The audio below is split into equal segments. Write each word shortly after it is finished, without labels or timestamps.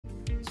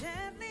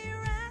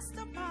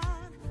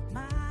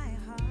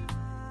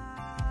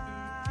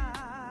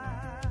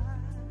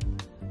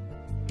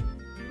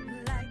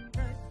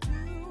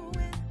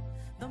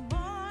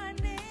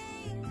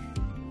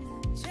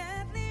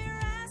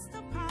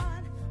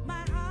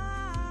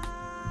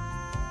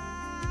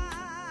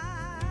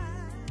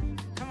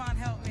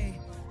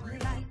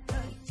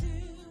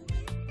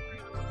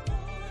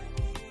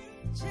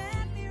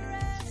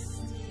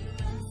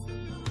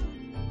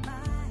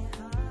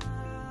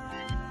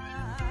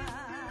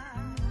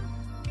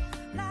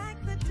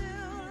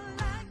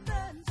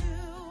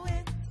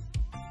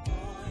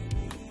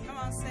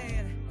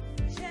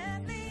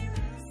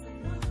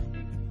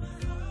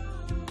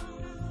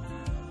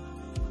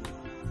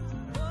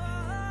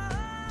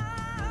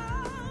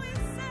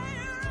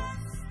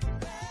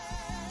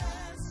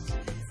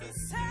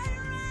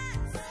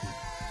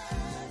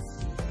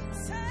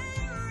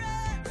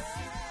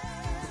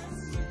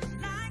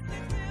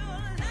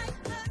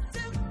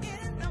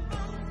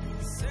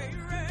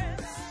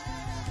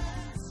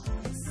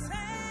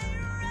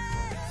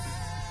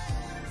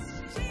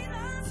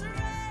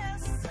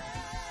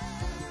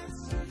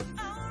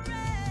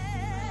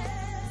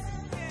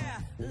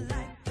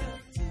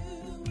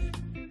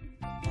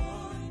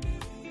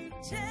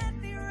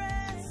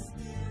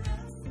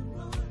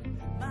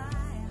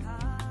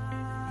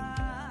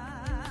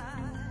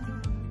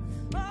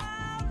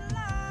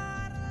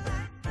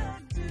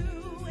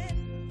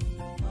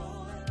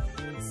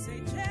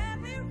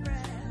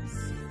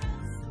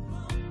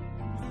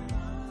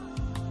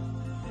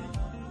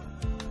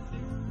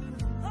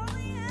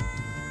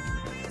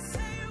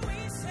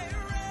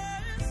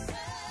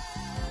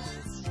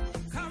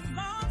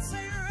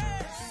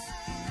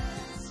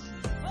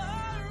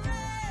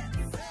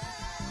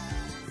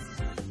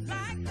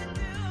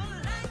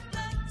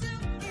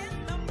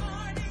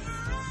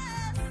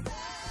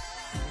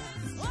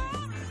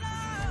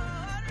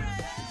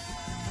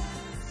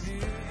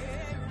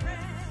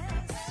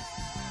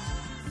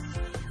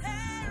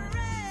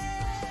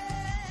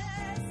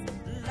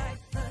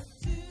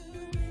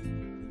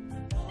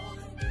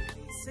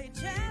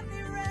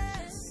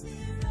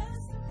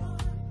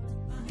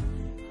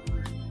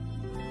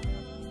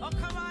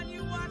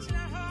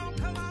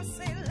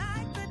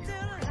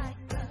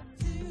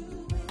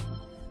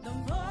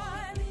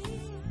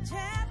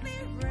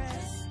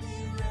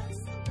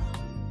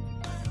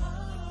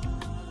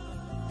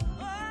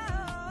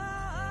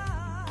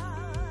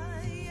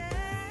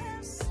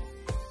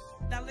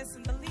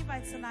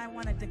I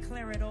want to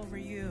declare it over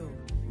you.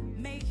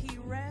 May he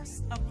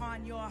rest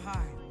upon your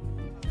heart.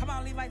 Come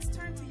on, Levites,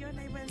 turn to your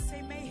neighbor and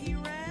say, may he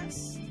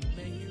rest,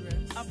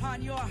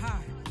 upon your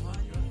heart.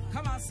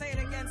 Come on, say it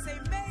again. Say,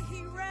 may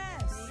he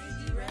rest,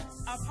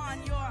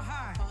 upon your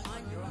heart.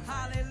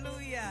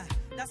 Hallelujah.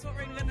 That's what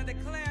we're going to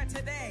declare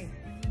today.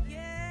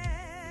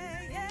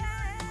 Yeah,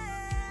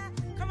 yeah.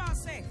 Come on,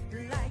 say,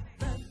 like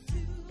the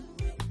dew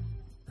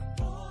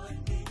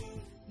morning.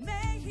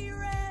 May he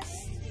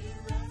rest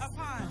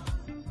upon.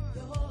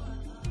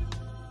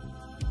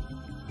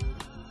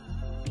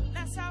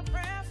 That's our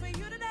prayer for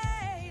you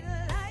today.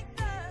 Like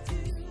the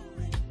dew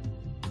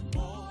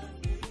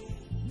morning.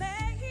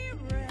 May he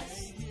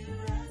rest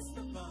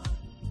upon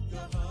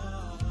your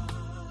heart.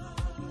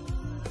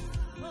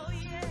 Oh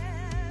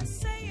yeah,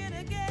 say it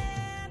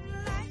again.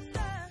 Like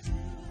the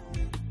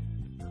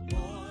dew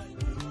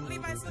morning.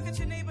 Levites, look at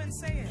your neighbor and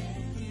say it.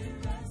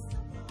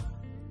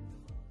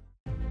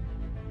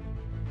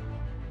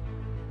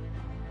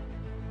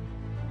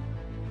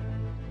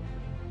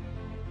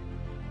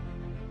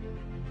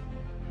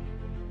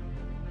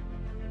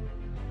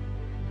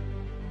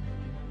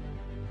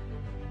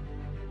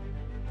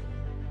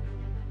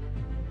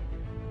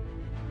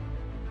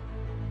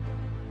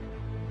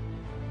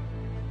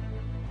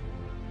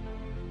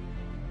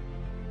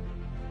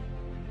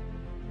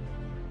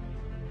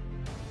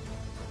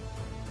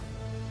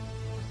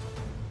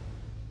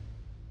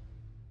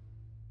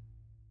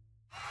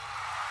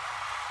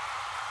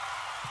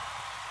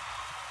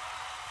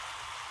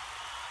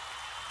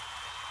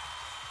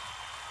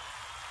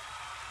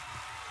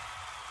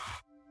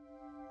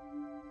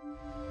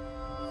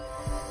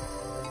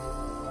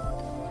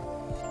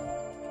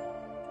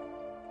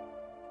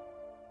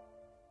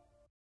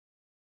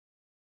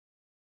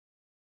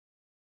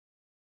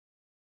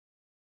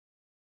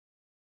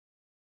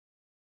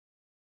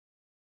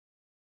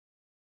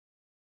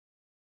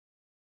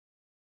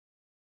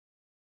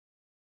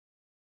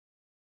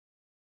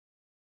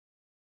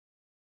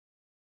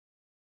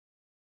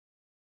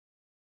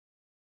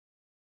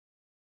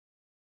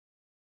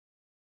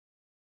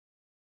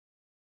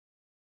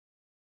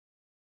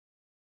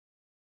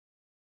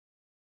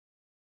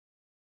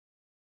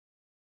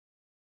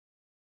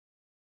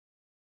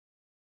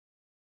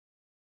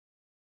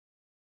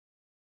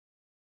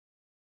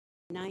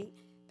 Night,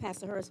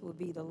 Pastor Hurst will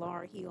be the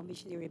Laurel Hill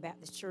Missionary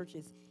Baptist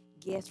Church's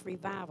guest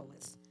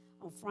revivalist.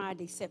 On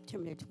Friday,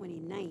 September the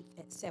 29th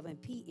at 7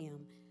 p.m.,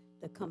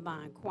 the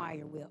combined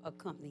choir will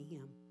accompany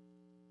him.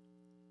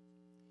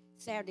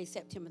 Saturday,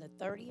 September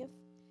the 30th,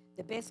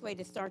 the best way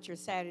to start your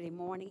Saturday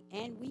morning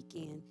and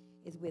weekend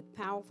is with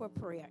powerful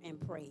prayer and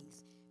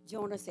praise.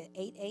 Join us at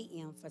 8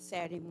 a.m. for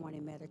Saturday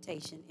morning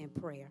meditation and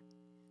prayer.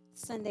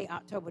 Sunday,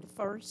 October the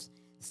 1st,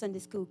 Sunday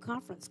School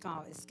Conference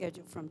Call is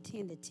scheduled from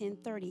 10 to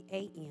 10:30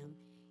 a.m.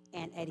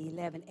 and at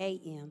 11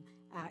 a.m.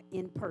 our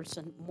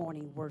in-person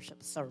morning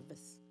worship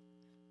service.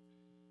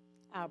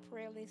 Our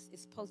prayer list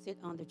is posted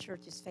on the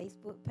church's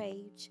Facebook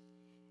page.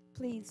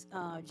 Please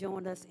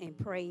join us in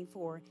praying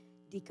for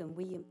Deacon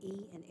William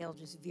E. and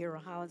Eldridge Vera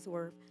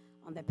Hollingsworth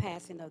on the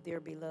passing of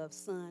their beloved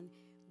son,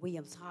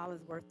 Williams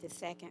Hollingsworth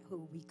II,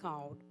 who we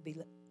called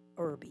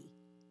Irby.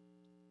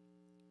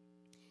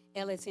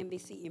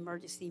 LSNBC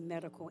Emergency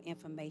Medical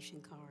Information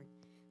Card.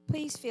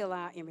 Please fill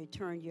out and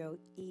return your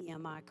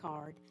EMI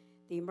card.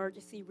 The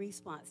Emergency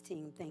Response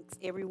Team thanks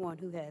everyone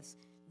who has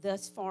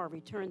thus far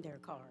returned their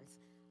cards.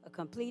 A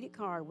completed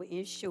card will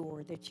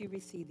ensure that you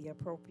receive the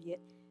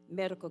appropriate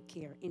medical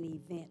care in the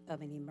event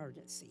of an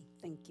emergency.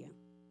 Thank you.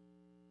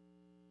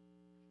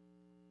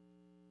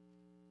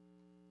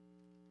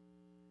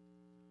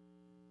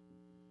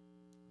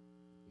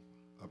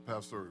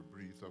 Pastor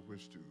Breeze, I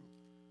wish to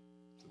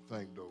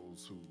thank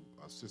those who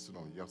assisted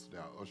on yesterday,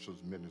 our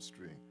ushers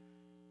ministry,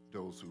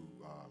 those who,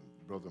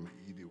 Brother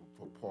Edie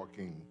for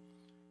parking,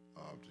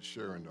 to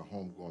Sharon, the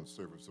homegoing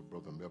service of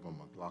Brother Melvin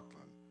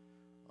McLaughlin.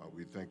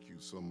 We thank you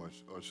so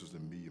much, ushers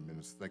and media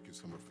ministers. Thank you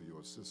so much for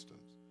your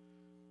assistance.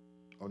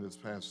 On this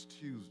past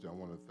Tuesday, I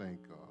want to thank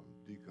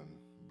Deacon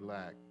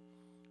Black,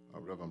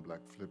 Reverend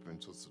Black Flipper,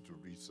 and Sister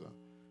Teresa,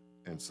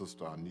 and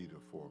Sister Anita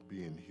for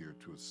being here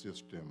to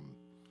assist them.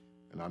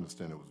 And I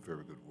understand it was a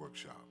very good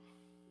workshop.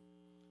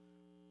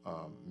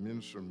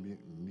 Ministry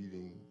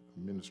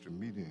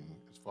meeting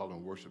is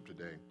following worship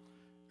today.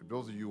 If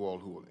those of you all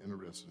who are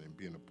interested in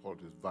being a part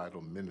of this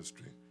vital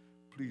ministry,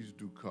 please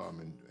do come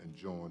and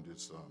join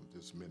this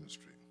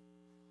ministry.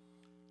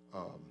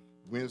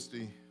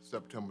 Wednesday,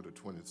 September the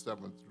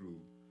 27th through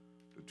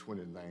the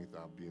 29th,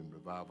 I'll be in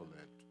revival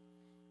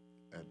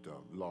at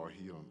Laurel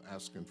Hill. I'm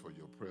asking for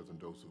your prayers and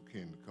those who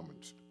can come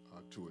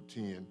to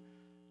attend,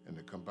 and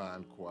the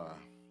combined choir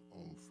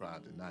on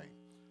Friday night.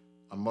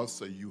 I must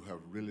say you have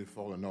really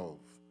fallen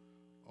off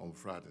on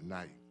Friday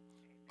night.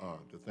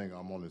 The thing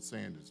I'm only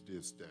saying is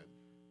this, that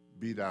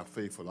be thou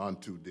faithful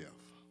unto death,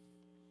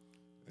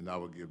 and I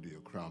will give thee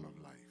a crown of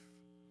life.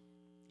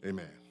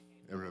 Amen.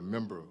 And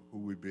remember who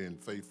we've been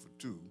faithful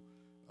to,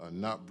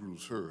 not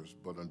Bruce Hurst,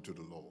 but unto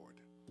the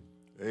Lord.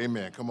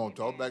 Amen. Come on,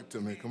 talk back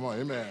to me. Come on,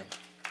 amen.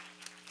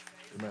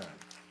 Amen.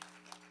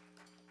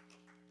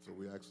 So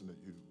we're asking that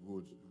you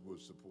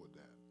would support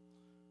that.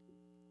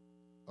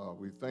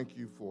 We thank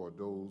you for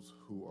those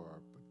who are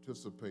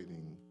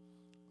participating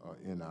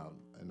in our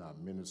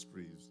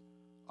ministries.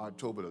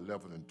 October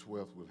 11th and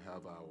 12th, we'll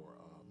have our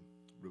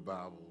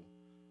revival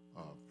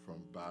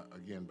by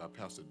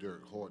Pastor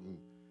Derek Horton,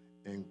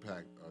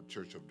 Impact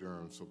Church of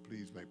Durham. So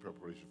please make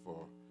preparation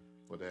for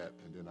that.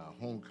 And then our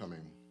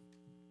homecoming,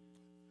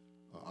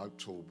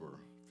 October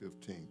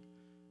 15th,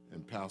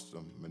 and Pastor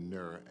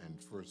Manera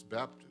and First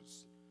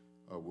Baptist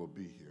will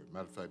be here.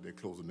 Matter of fact, they're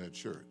closing their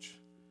church,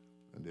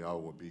 and they all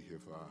will be here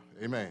for our,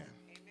 amen.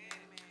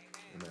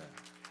 Amen.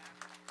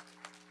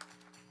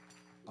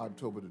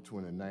 October the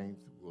 29th,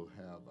 we'll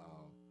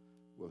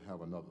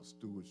have another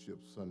Stewardship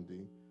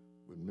Sunday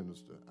with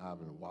Minister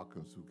Ivan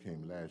Watkins, who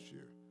came last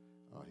year.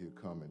 He'll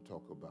come and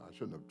talk about, I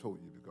shouldn't have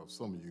told you because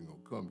some of you are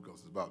going to come because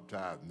it's about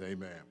tithing.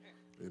 Amen.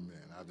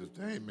 Amen.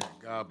 Amen.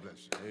 God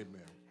bless you.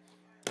 Amen.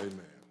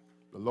 Amen.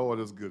 The Lord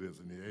is good,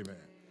 isn't he? Amen.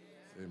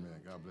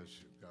 Amen. God bless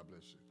you. God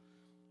bless you.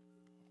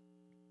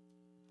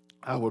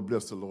 I will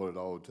bless the Lord at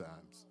all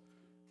times.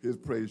 His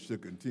praise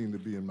should continue to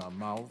be in my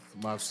mouth.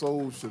 My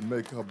soul should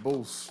make her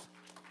boast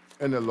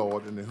in the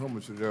Lord, and the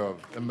humble should thereof,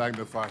 and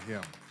magnify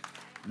him.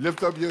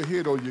 Lift up your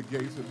head, O ye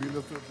gates, and be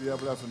lifted up the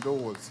everlasting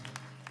doors,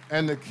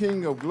 and the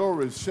King of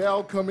glory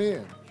shall come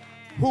in.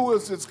 Who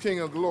is this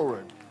King of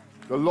glory?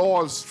 The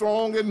Lord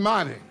strong and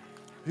mighty.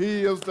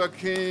 He is the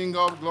King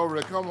of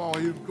glory. Come on,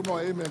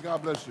 amen.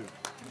 God bless you.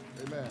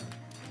 Amen.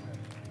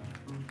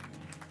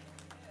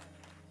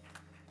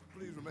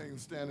 Please remain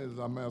standing as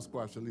our mass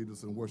choir shall lead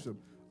us in worship.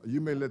 You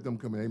may let them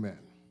come in. Amen.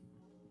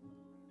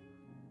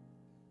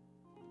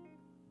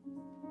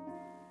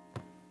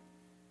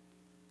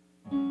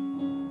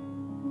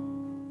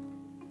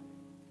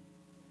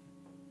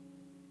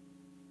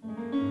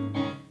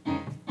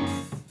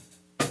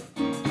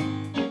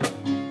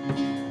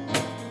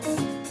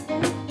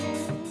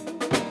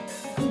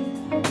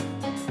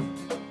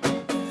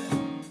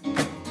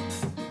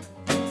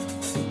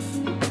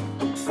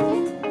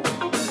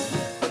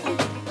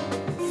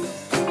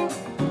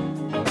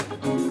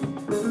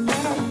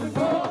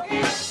 Oh,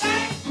 yeah.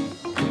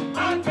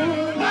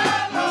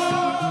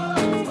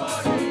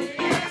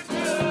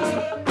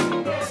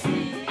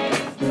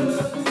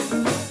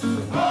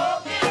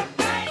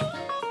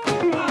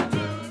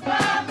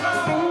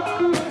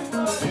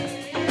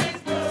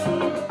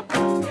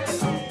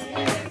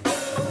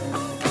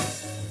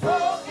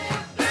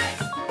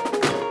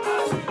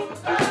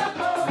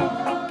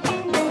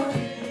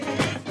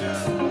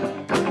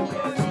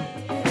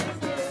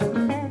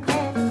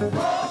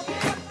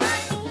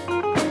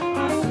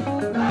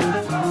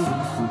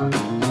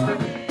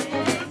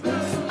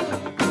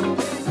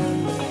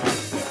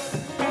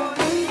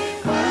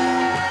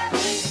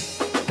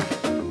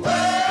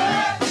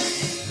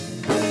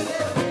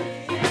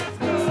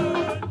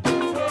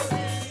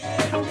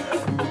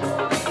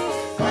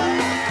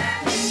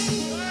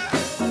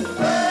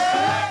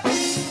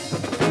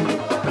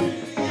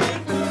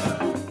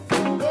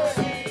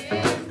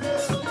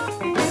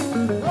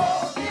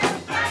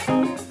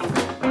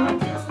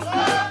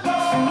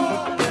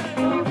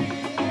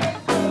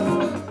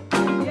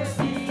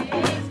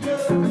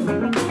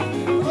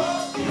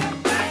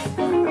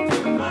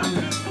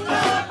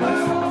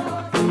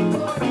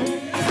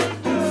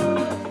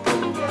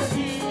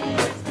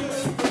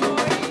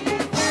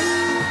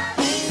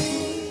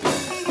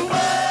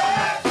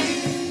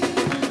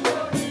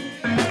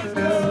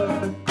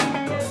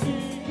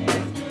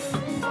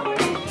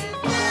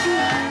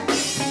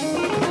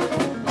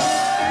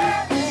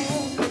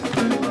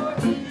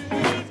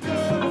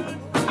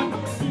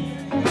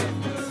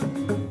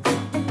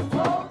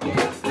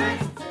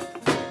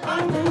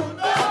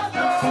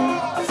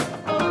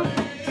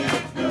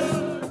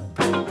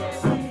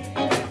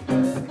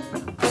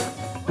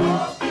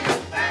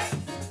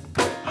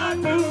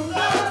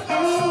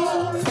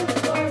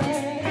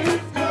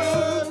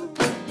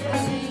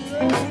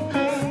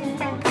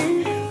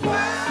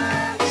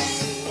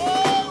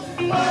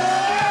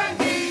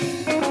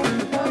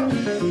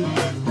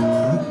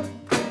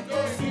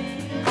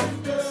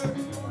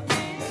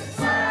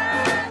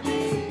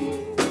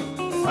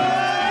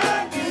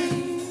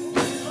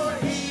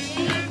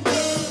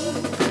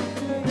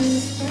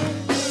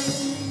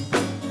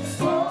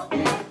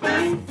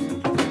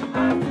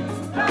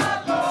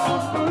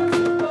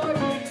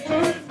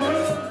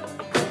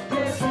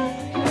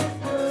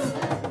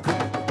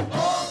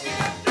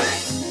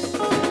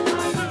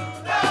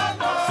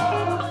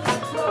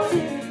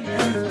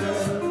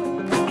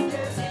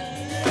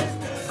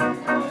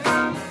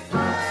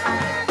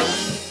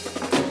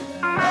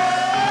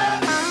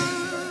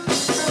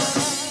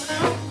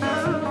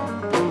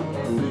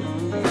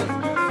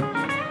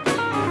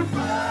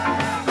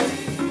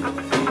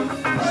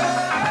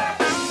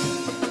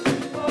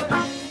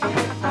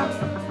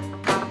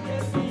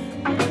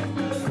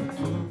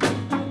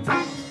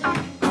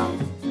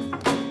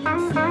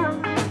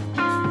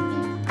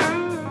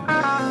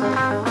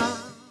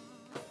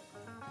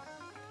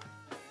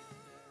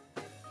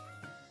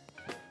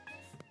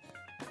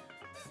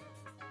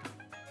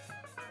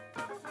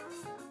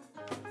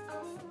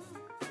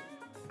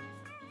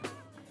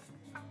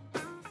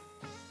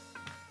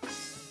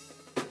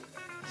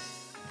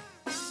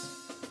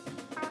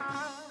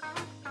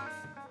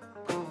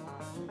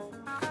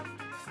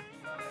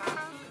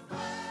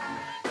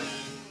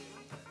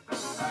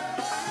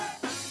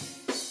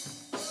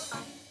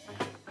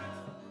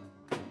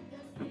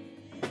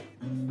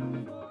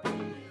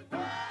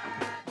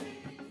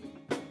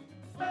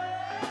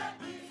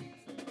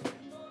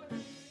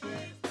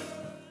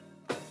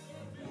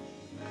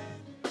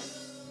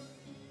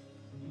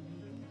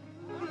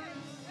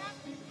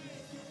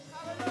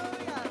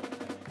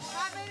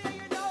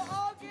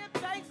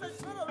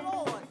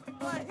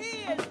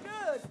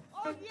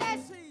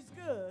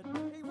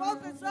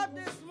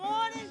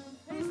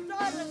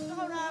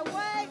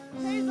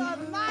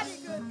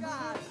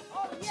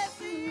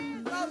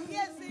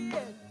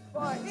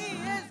 For he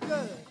is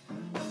good.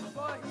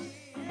 For he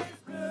is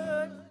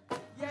good.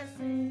 Yes,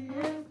 he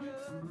is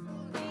good.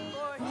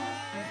 For he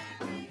is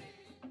good.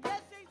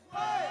 Yes, he's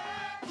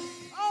worthy.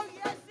 Oh,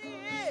 yes, he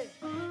is.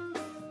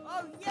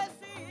 Oh, yes,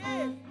 he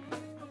is.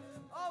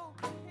 Oh,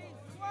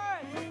 he's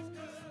worthy.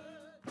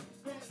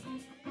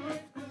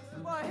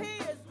 For he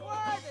is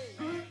worthy.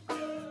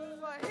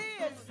 For he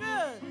is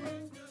good.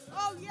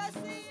 Oh, yes,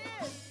 he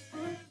is.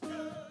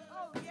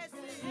 Oh, yes,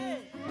 he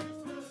is.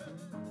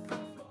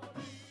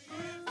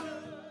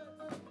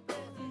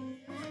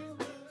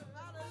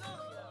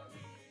 Hallelujah.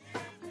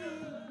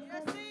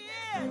 Yes, he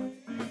is.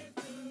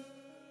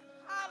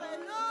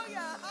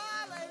 Hallelujah.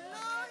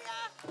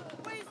 Hallelujah.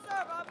 We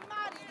serve a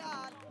mighty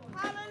God.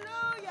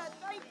 Hallelujah.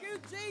 Thank you,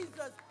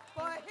 Jesus.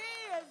 For he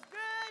is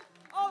good.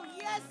 Oh,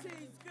 yes,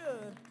 he's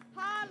good.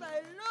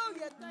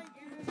 Hallelujah. Thank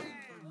you,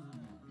 Jesus.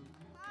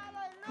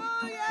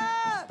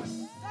 Hallelujah.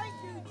 Thank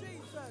you,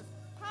 Jesus.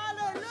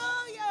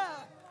 Hallelujah.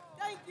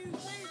 Thank you,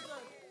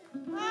 Jesus.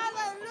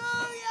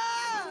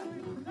 Hallelujah.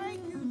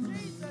 Thank you,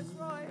 Jesus,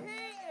 for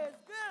he is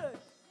good.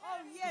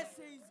 Oh, yes,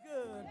 he's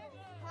good.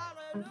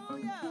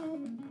 Hallelujah.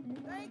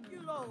 Thank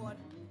you, Lord.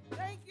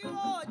 Thank you,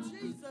 Lord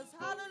Jesus.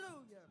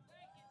 Hallelujah.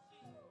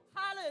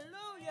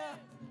 Hallelujah.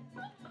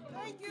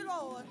 Thank you,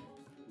 Lord.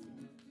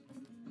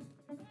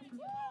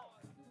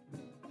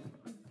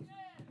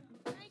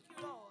 Thank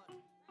you, Lord.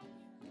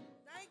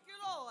 Thank you,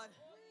 Lord.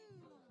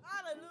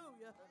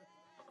 Hallelujah.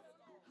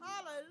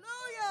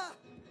 Hallelujah.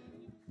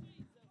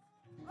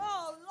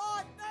 Oh,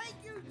 Lord, thank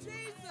you,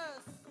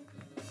 Jesus.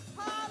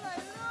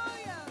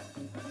 Hallelujah.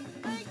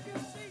 Thank you,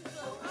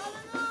 Jesus.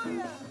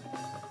 Hallelujah.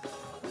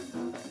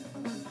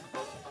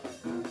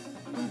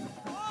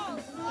 Oh,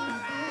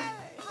 glory.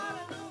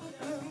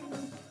 Hallelujah.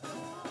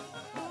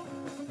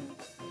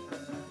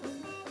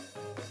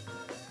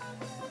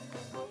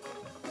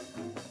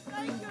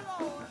 Thank you,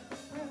 Lord.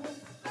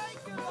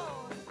 Thank you,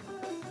 Lord.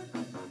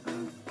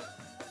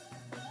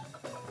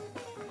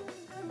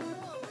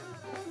 Oh,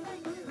 God, I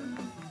thank you.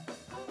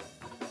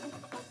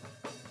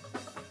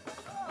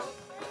 Oh,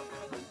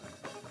 thank you,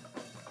 Lord.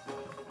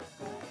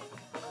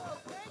 Oh,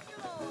 thank you,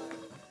 Lord.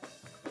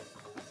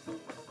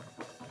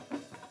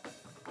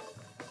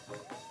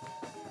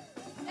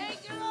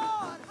 Thank you,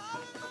 Lord.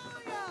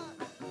 Hallelujah.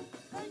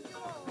 Thank you,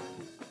 Lord.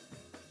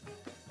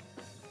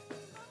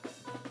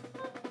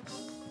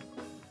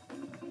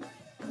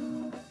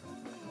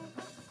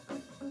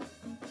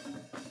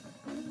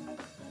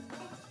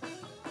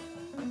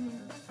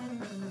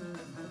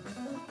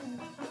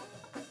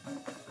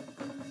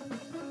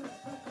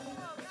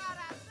 Oh, God,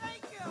 I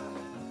thank you.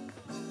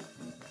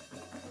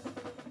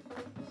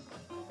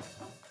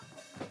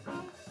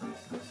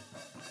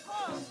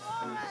 Oh,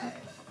 glory.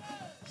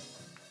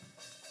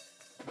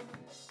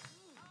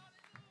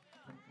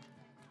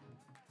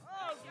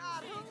 Oh,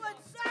 God, who would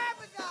serve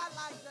a God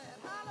like that?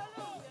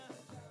 Hallelujah.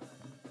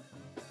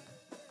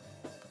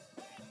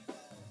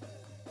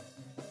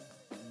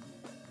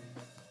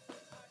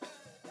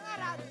 God,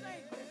 I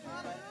thank you.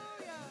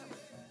 Hallelujah.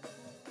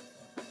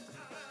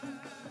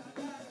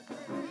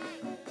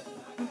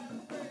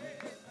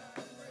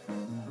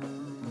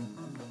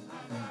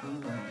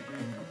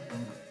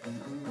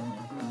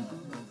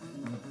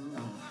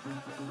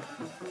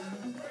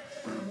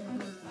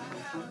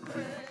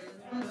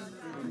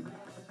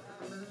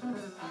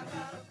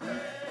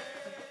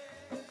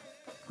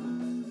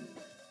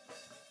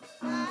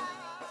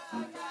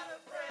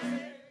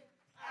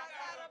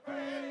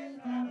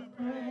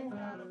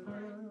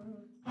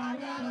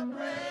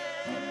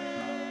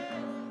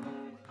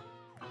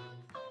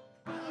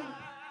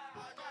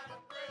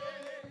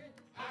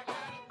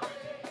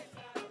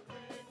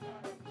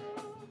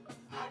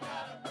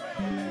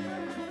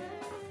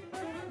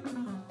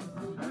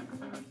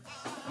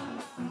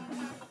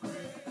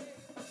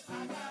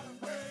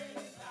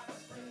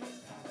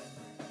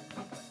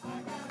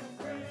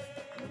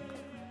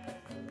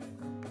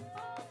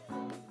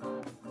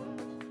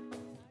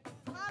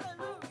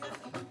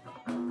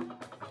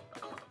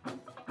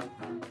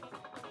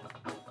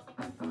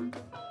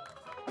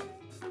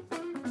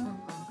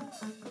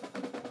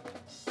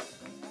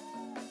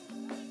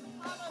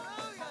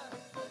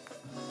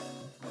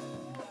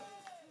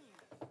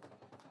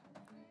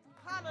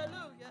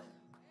 Hallelujah.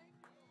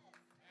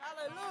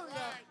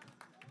 Hallelujah.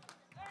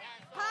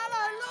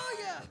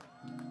 Hallelujah.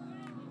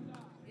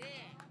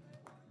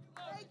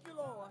 Thank you,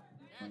 Lord.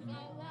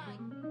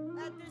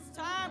 At this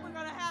time, we're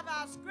going to have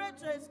our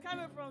scriptures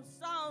coming from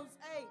Psalms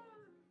 8.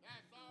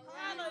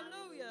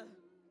 Hallelujah.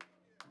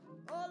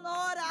 Oh,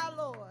 Lord, our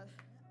Lord,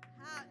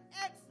 how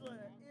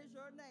excellent is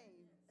your name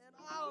in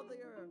all the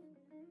earth,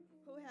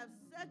 who have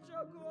set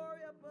your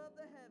glory above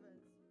the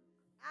heavens.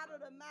 Out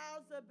of the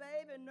mouths of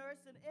babe and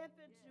nurse and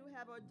infants, you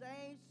have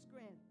ordained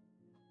strength.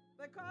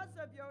 Because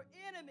of your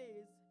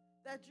enemies,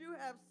 that you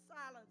have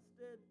silenced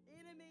the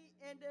enemy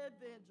and the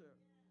avenger.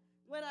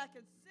 When I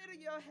consider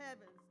your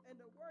heavens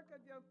and the work of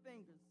your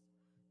fingers,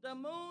 the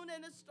moon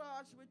and the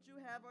stars which you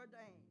have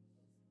ordained,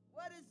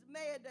 what is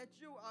man that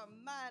you are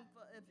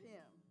mindful of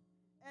him,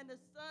 and the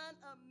son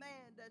of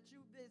man that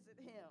you visit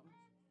him?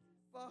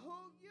 For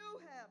whom you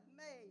have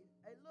made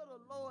a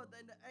little lower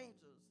than the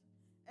angels,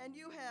 and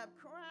you have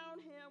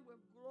crowned him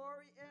with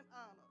glory and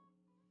honor.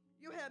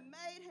 You have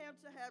made him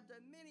to have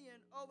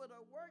dominion over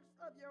the works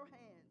of your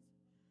hands.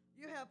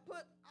 You have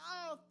put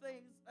all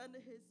things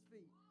under his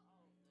feet,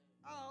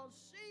 all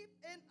sheep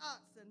and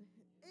oxen,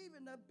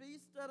 even the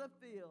beasts of the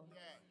field,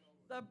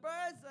 the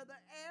birds of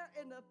the air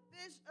and the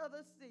fish of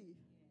the sea,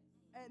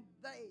 and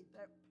they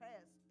that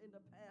pass in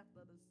the path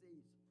of the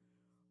seas.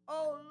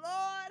 O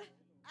Lord,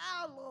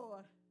 our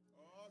Lord,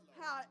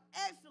 how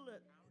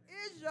excellent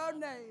is your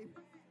name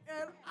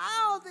in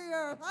all the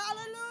earth.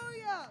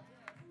 Hallelujah.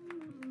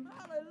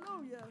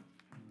 Hallelujah.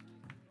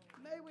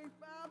 May we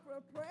find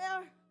for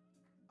prayer.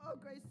 Oh,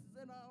 gracious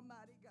and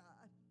almighty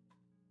God.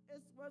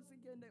 It's once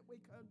again that we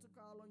come to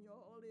call on your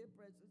holy and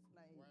precious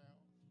name. Wow.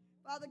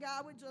 Father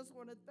God, we just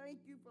want to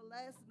thank you for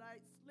last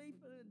night's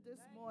sleeping and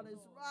this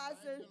morning's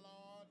rising.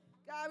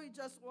 God, we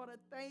just want to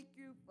thank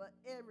you for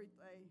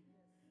everything.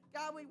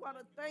 God, we want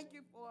to thank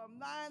you for a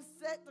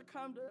mindset to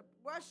come to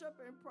worship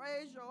and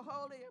praise your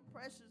holy and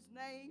precious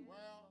name.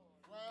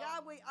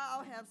 God, we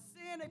all have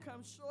sinned and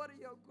come short of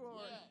your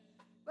glory. Yeah.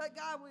 But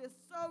God, we are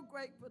so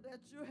grateful that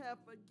you have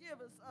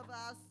forgiven us of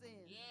our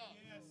sins.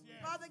 Yeah.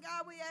 Yes. Father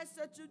God, we ask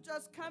that you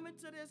just come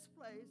into this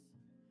place.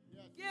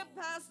 Yes, give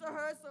Lord. Pastor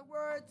Hurst a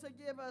word to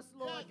give us,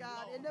 Lord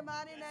God, Lord. In the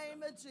mighty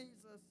name of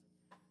Jesus.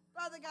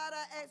 Father God,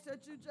 I ask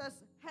that you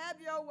just have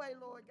your way,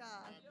 Lord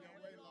God.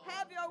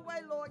 Have your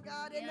way, Lord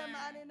God, in the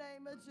mighty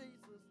name of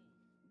Jesus.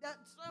 That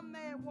some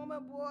man,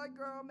 woman, boy,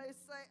 girl may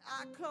say,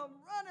 I come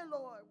running,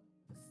 Lord,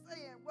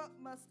 saying, what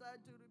must I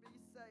do to be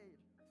saved?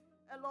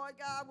 And Lord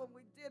God, when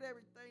we did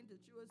everything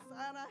that you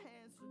assigned our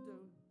hands to do,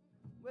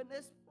 when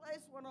this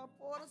place won't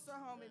afford us a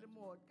home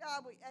anymore,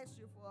 God, we ask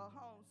you for a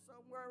home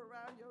somewhere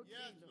around your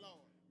kingdom,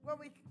 Lord, where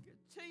we can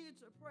continue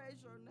to praise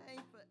your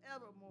name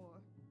forevermore.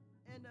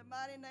 In the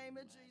mighty name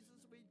of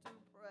Jesus, we do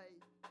pray.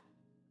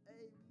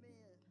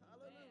 Amen.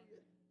 Hallelujah.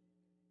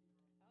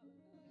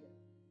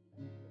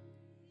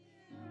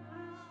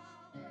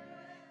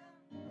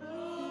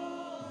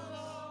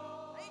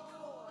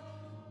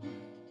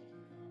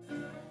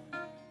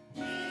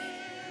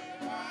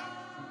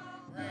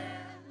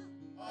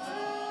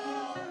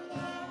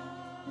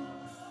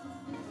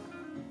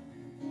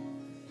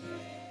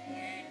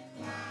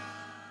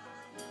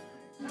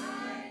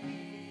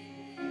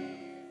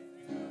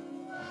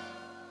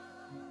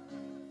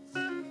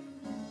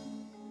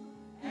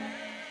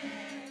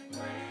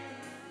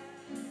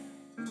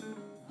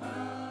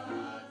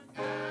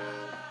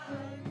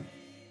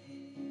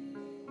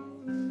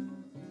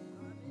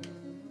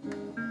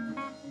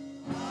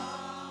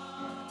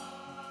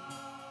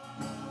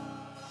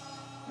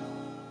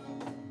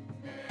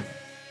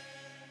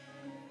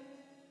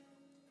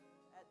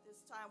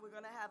 We're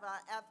going to have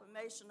our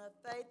affirmation of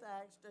faith.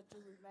 I ask that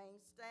you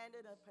remain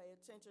standing and pay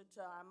attention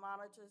to our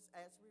monitors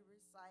as we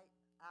recite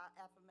our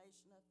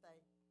affirmation of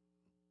faith.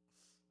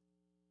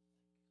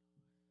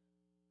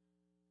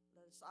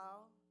 Let us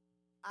all.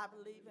 I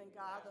believe in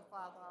God the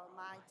Father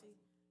Almighty,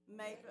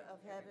 maker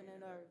of heaven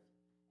and earth,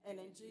 and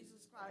in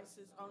Jesus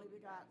Christ, his only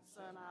begotten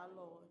Son, our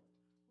Lord,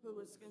 who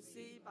was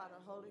conceived by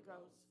the Holy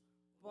Ghost,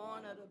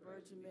 born of the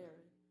Virgin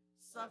Mary,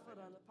 suffered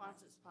under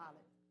Pontius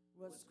Pilate,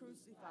 was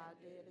crucified,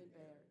 dead, and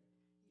buried.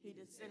 He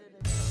descended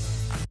into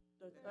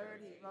the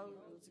third, he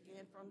rose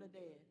again from the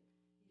dead.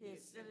 He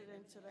ascended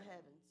into the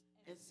heavens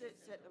and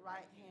sits at the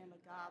right hand of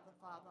God the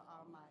Father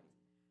Almighty.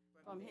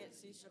 From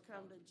hence he shall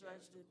come to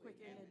judge the quick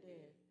and the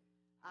dead.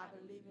 I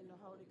believe in the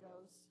Holy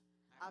Ghost.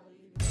 I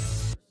believe in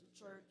the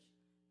church,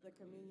 the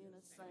communion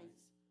of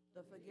saints,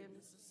 the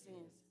forgiveness of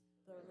sins,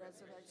 the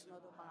resurrection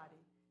of the body,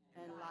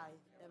 and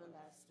life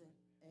everlasting.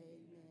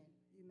 Amen.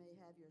 You may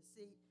have your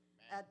seat.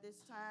 At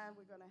this time,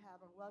 we're going to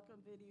have a welcome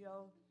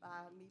video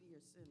by Media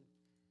Center.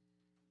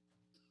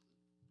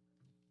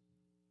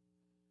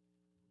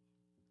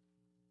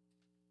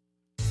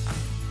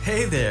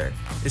 Hey there!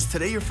 Is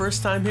today your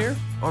first time here?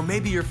 Or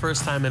maybe your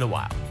first time in a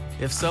while?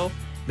 If so,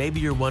 maybe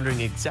you're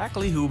wondering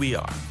exactly who we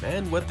are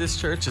and what this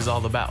church is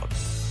all about.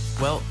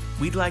 Well,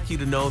 we'd like you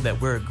to know that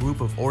we're a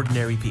group of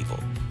ordinary people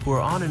who are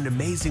on an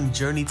amazing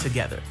journey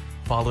together,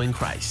 following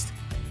Christ.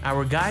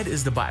 Our guide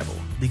is the Bible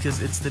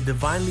because it's the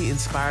divinely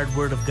inspired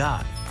Word of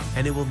God,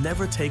 and it will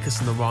never take us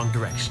in the wrong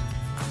direction.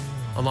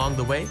 Along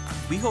the way,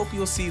 we hope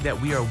you'll see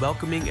that we are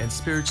welcoming and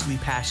spiritually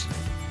passionate,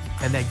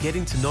 and that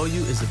getting to know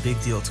you is a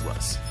big deal to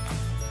us.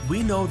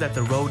 We know that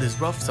the road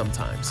is rough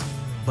sometimes,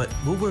 but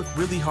we'll work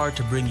really hard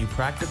to bring you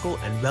practical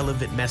and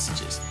relevant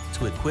messages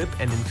to equip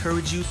and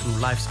encourage you through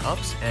life's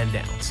ups and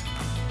downs.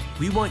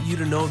 We want you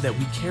to know that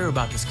we care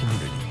about this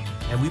community,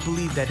 and we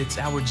believe that it's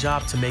our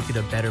job to make it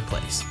a better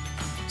place.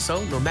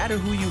 So, no matter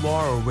who you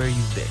are or where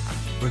you've been,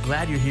 we're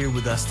glad you're here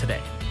with us today.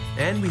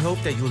 And we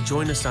hope that you'll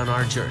join us on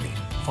our journey,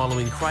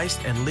 following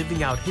Christ and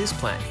living out His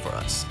plan for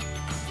us.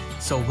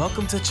 So,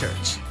 welcome to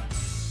church.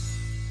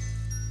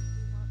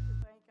 We want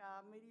to thank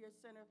our Media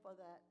Center for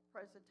that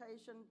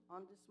presentation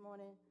on this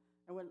morning.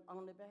 And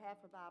on the behalf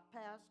of our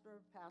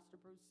pastor, Pastor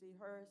Bruce C.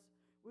 Hurst,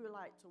 we would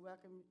like to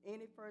welcome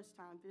any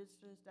first-time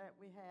visitors that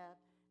we have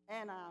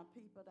and our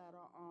people that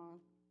are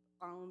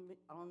on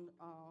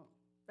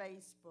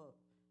Facebook.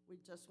 We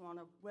just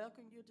want to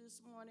welcome you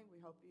this morning.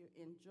 We hope you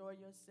enjoy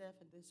yourself,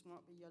 and this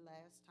won't be your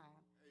last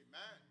time.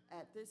 Amen.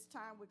 At this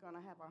time, we're going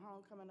to have a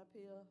homecoming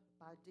appeal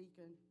by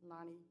Deacon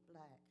Lonnie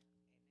Black.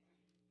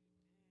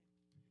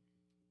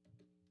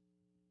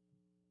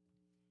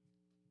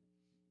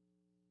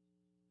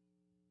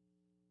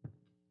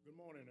 Good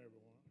morning,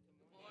 everyone.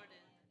 Good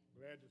morning.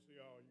 Glad to see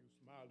all you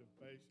smiling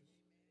faces.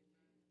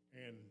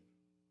 And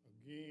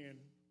again,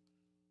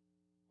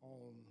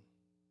 on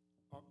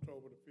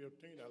October the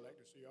 15th, I'd like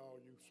to see all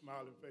you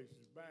smiling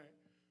faces back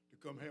to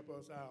come help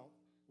us out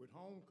with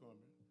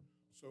homecoming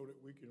so that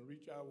we can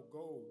reach our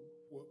goal,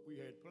 what we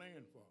had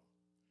planned for.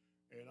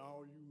 And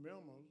all you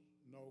members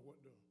know what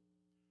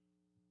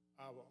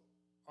our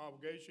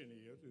obligation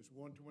is. It's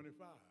 $125.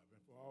 And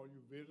for all you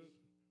visitors,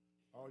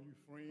 all you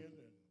friends,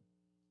 and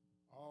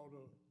all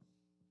the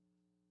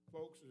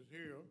folks that's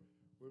here,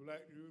 we'd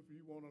like you, if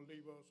you want to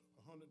leave us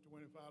 $125,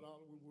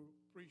 we would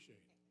appreciate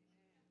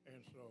it.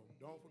 And so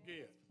don't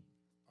forget,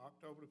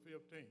 October the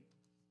 15th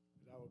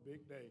is our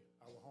big day,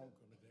 our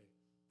homecoming day.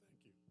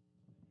 Thank you.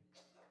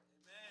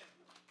 Amen.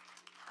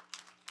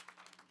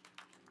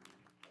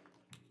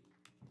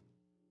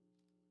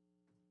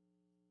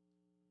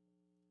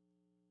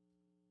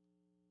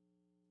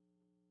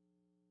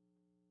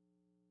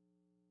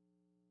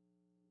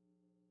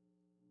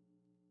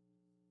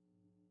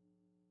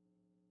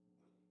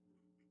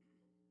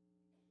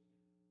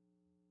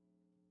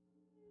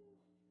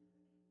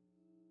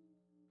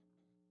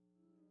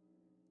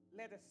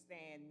 Let us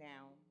stand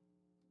now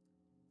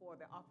for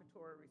the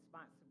offertory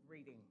responsive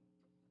reading.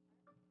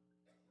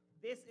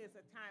 This is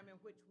a time in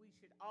which we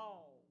should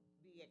all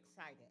be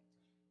excited.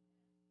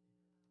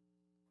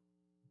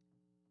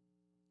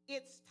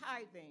 It's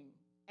tithing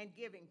and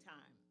giving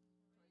time.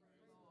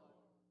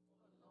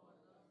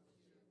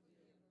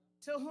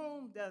 To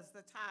whom does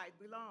the tithe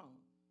belong?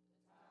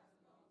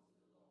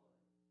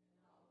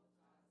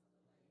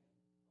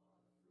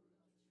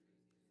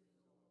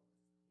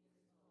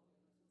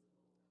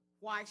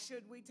 Why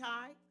should we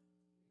tithe?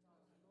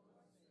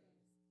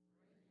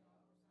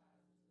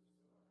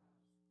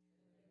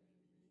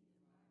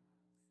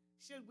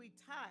 Should we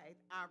tithe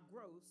our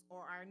gross or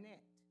our net?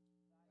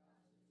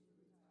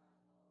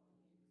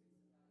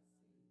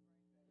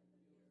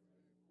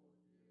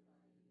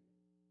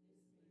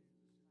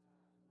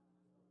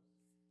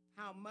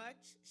 How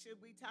much should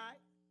we tithe?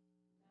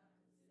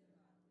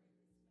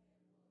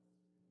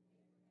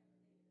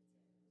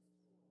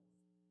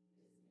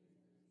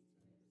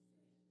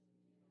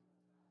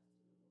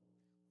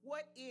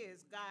 What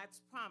is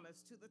God's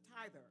promise to the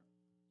tither?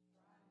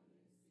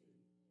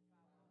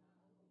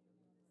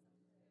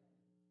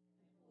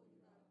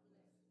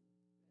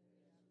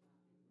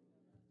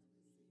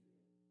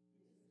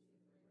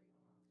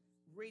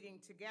 Reading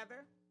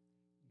together,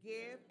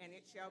 give and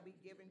it shall be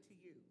given to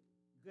you.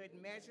 Good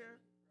measure,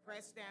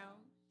 pressed down,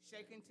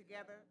 shaken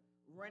together,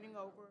 running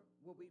over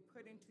will be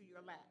put into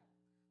your lap.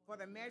 For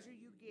the measure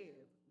you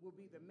give will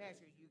be the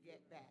measure you get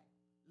back.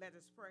 Let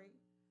us pray.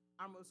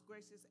 Our most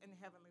gracious and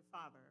heavenly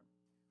Father,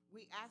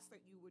 we ask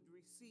that you would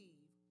receive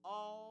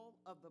all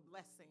of the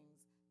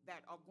blessings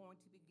that are going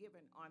to be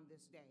given on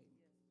this day.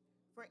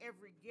 For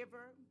every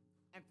giver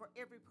and for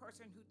every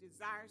person who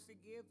desires to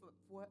give,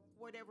 for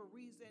whatever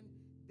reason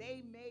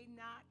they may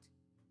not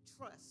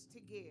trust to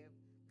give,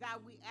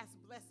 God, we ask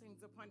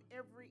blessings upon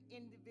every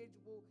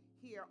individual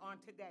here on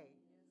today.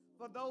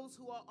 For those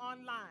who are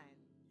online,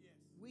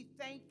 we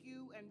thank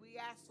you and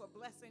we ask for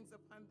blessings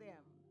upon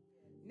them.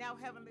 Now,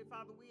 Heavenly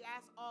Father, we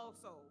ask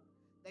also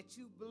that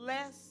you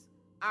bless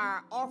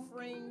our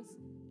offerings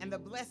and the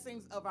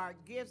blessings of our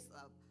gifts,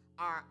 of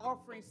our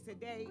offerings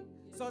today,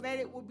 so that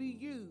it will be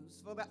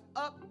used for the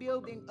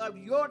upbuilding of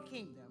your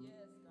kingdom.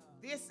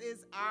 This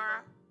is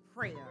our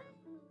prayer.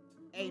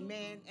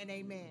 Amen and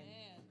amen.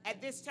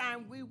 At this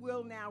time, we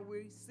will now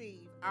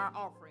receive our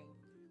offering.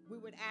 We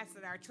would ask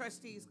that our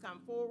trustees come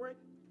forward,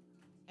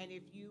 and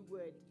if you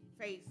would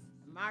face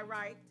my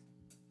right,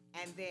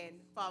 and then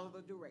follow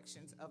the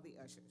directions of the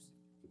ushers.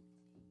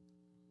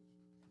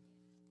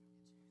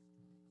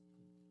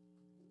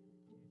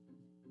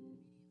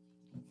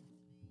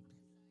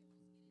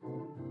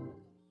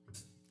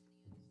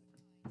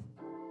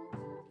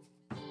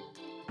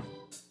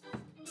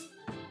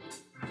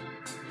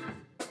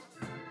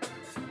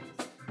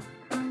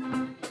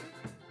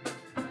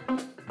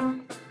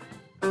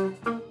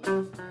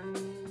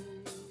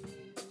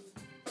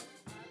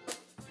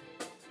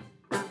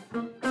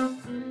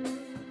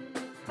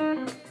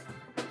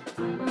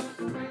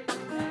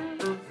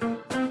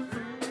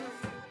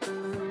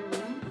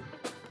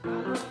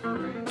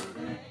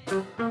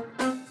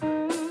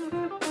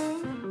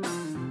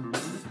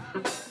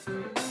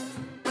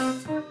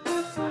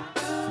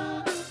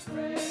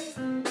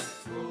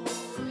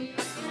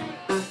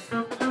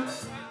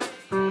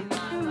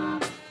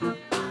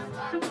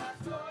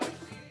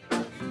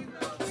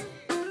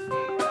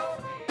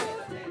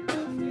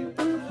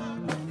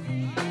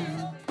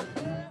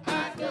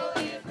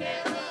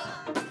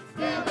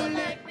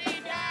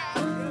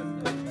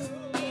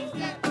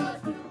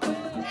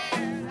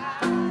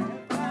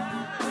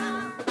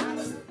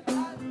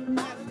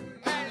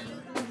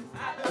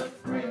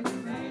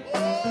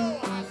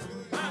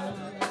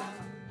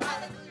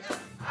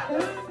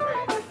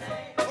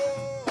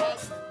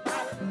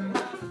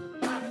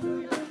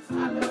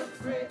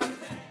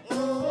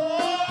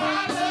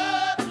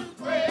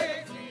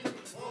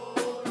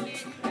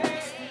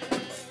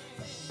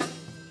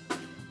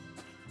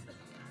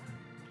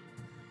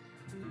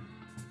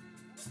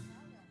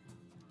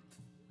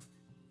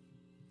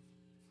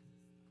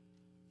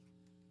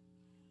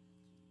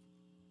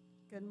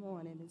 Good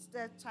morning. It's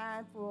that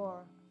time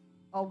for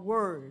a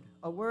word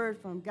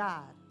from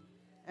God.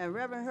 And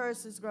Reverend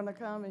Hurst is going to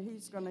come and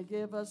he's going to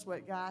give us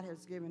what God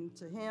has given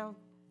to him.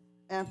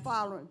 And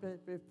following,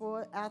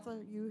 but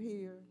after you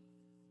hear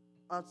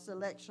a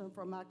selection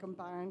from our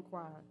combined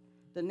choir,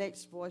 the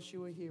next voice you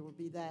will hear will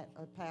be that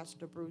of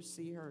Pastor Bruce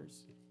C.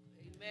 Hurst.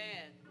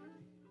 Amen.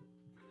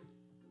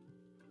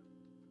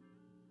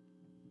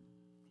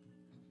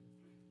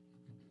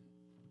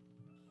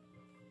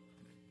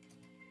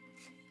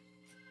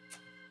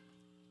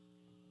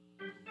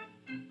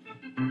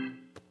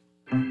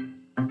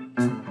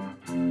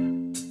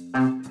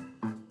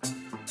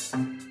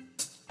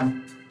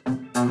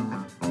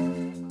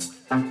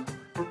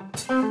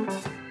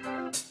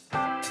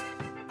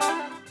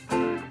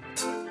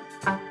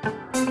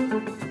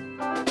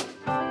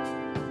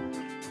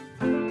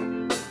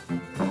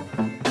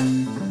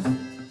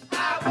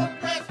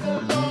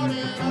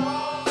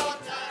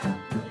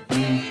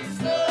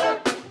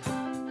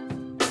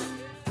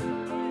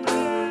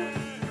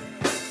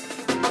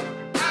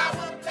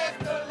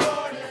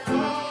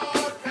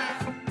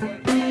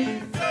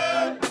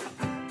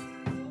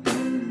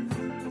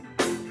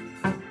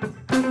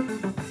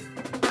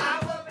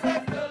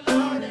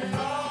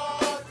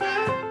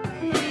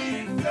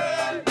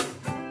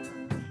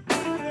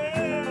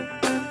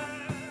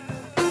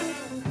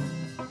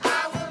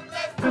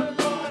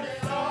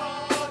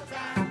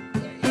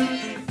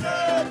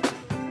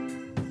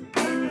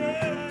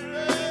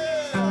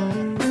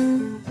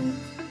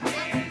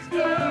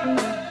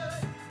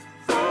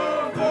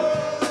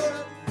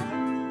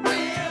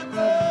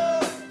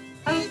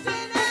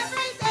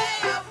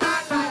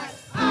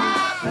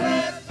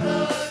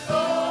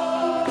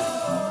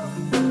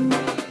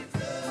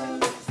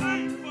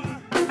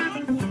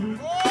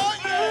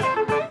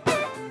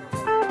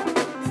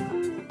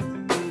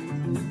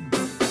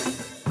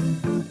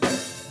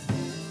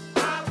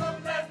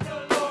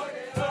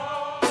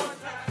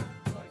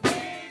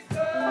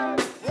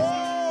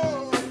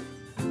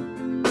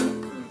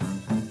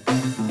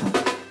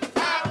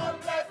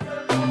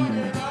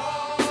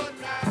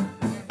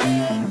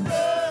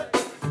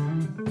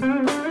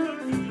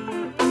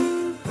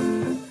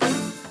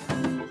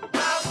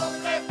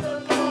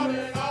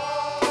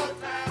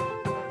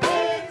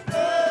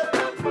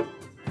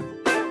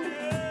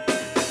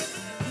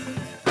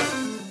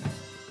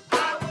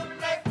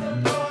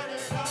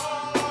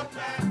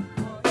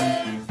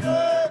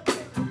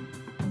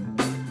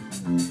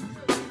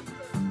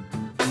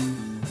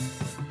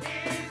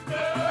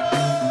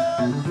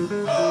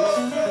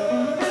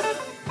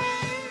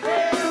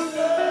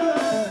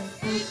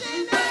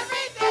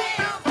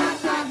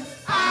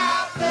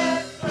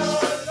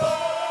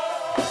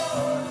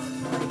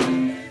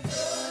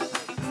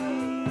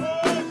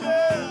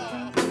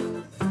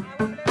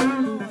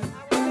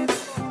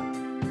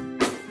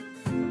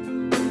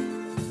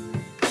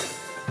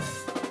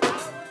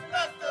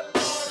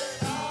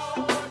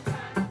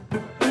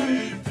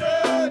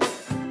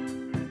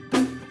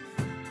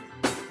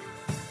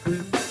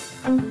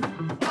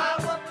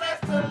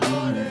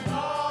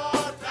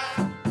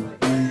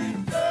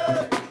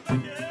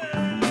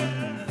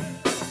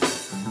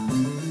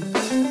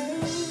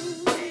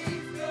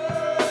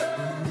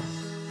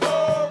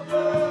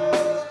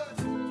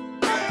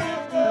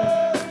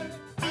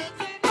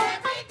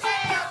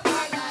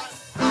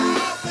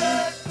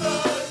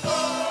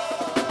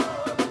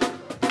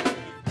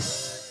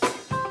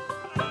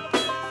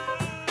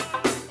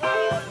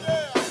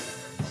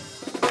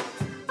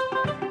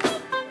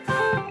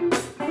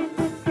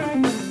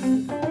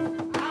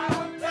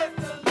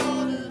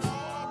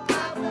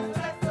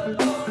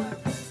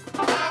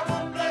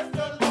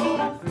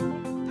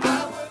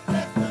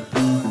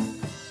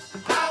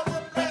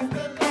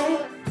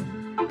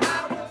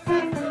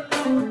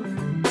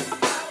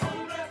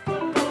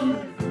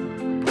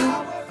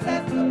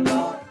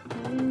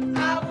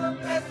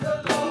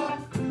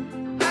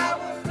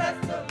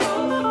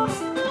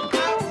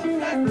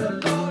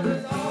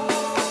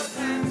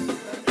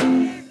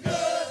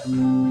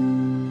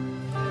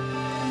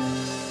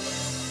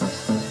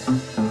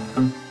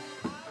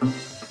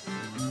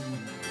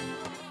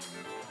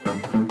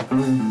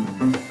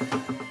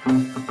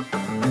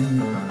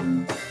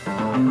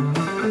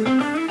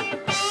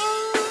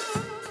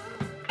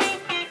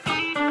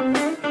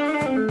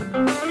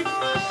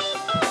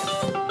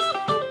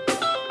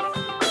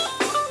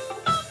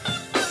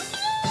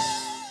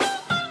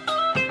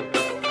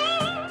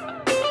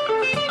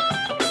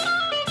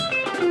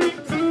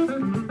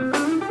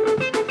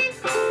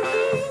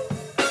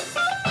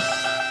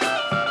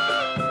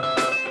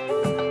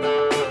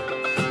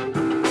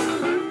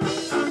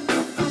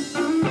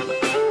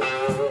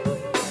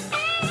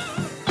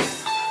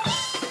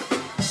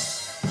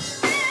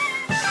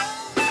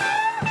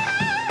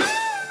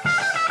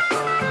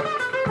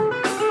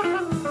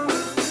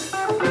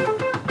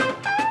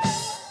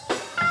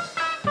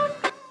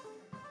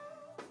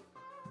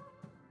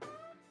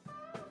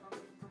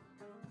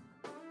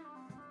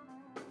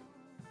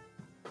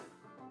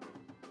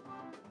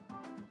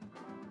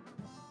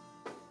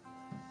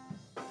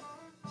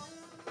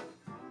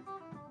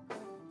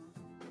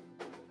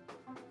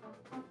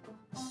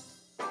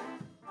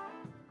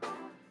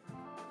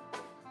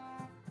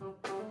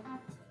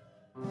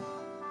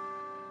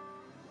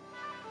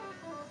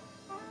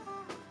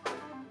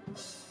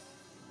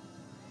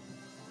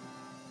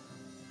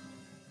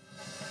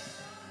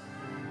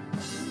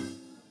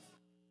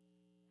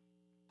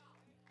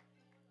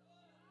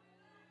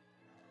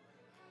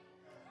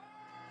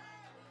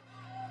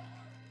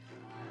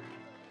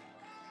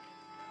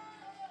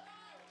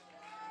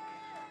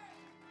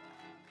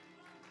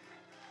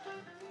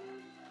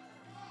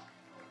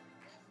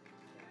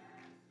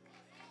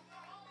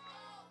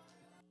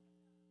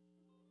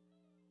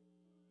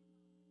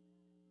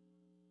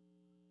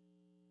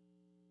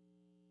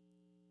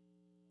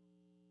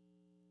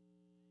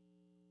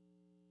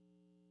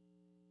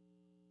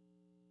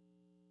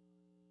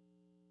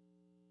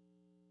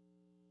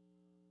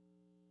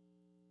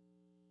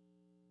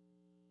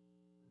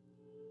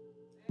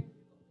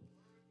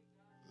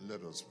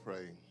 Let us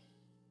pray.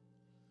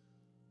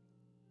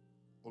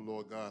 Oh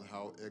Lord God,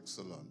 how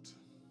excellent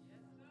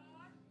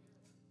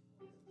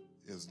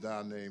is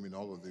thy name in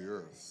all of the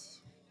earth.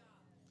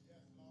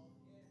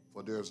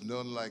 For there's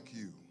none like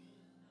you.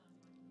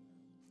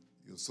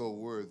 You're so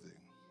worthy.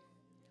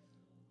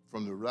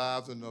 From the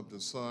rising of the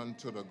sun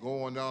to the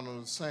going down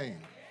of the same,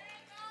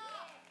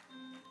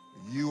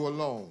 you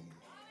alone,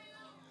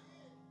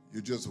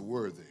 you're just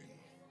worthy.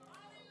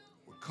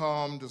 We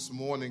come this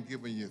morning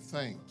giving you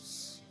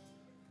thanks,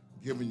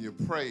 giving you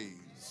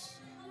praise,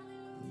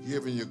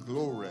 giving you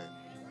glory,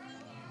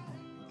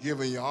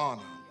 giving you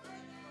honor,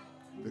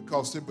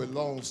 because it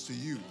belongs to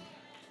you.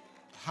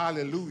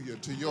 Hallelujah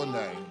to your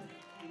name.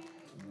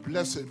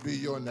 Blessed be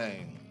your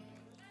name.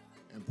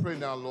 And pray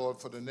now, Lord,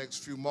 for the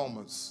next few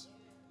moments,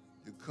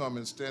 you come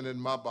and stand in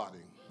my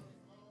body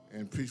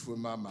and preach with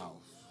my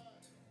mouth.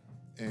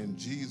 In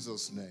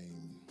Jesus'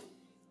 name,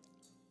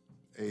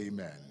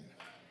 amen.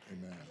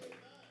 Amen.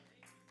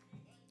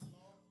 I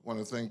want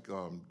to thank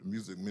the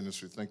music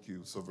ministry. Thank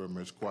you so very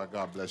much, choir.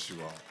 God bless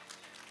you all.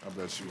 God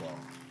bless you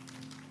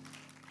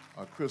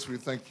all. Chris, we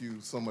thank you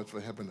so much for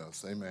helping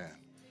us. Amen.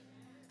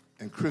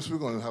 And Chris, we're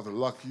going to have to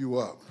lock you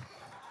up.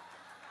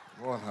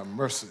 Lord have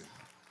mercy.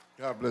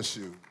 God bless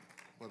you.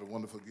 What a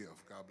wonderful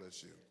gift. God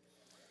bless you.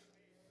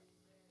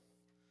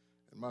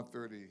 In my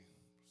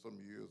 30-some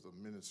years of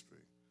ministry,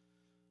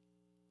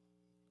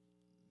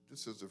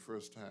 this is the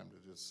first time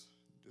that this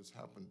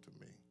happened to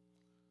me.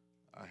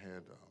 I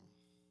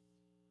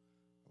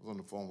was on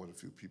the phone with a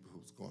few people who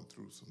was going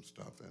through some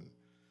stuff,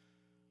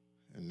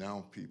 and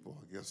now people,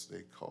 I guess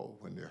they call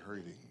when they're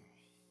hurting.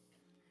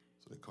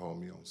 So they called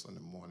me on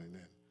Sunday morning,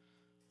 and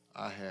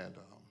I had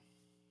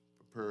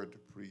prepared to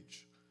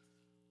preach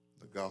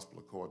the gospel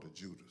according to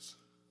Judas.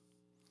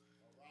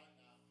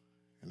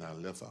 And I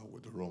left out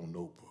with the wrong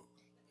notebook.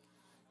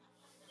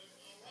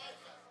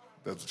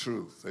 That's the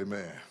truth.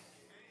 Amen.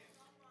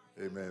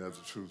 Amen. That's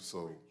the truth.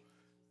 So,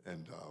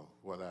 and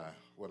what I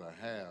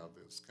have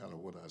is kind of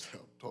what I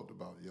talked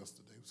about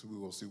yesterday. So we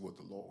will see what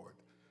the Lord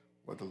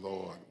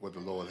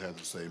has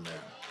to say.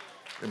 Amen.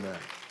 Amen.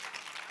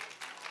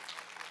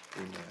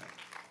 Amen.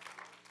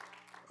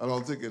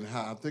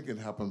 I think it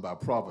happened by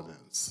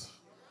providence.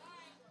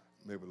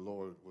 Maybe the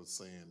Lord was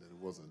saying that it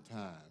wasn't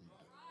time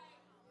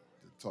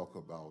to talk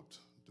about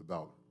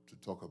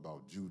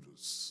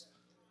Judas.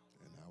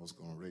 And I was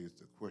going to raise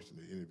the question,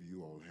 that any of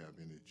you all have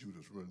any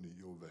Judas running in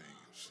your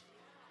veins?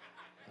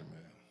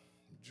 Amen.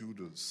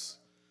 Judas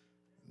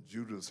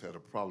had a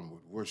problem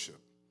with worship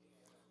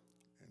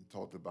and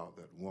talked about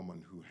that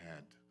woman who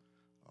had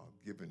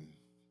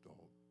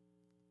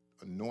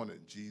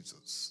anointed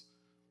Jesus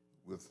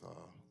with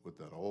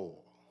that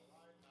oil,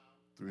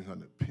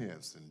 300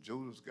 pence. And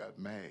Judas got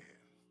mad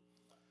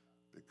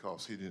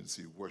because he didn't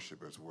see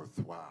worship as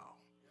worthwhile.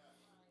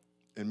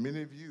 And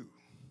many of you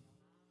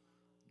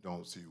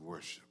don't see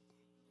worship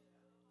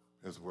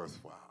as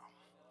worthwhile.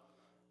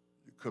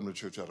 You come to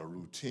church out of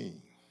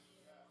routine,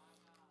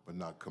 but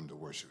not come to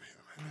worship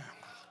him.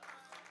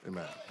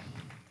 Amen. Amen.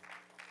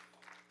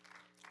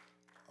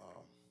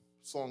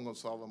 Song of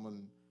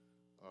Solomon,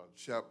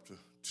 chapter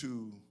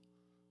 2,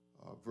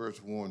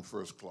 verse 1,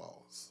 first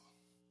clause.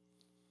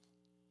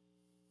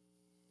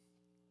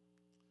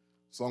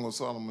 Song of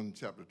Solomon,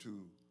 chapter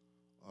 2,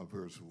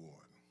 verse 1.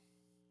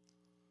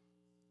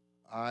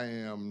 I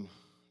am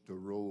the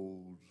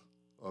road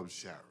of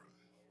Sharon.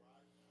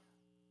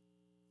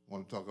 I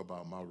want to talk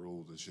about my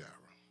road of Sharon.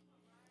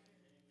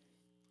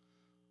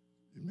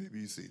 You may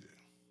be seated.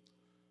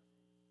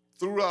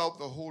 Throughout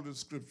the Holy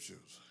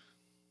Scriptures,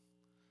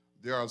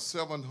 there are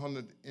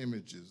 700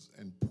 images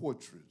and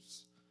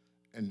portraits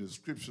and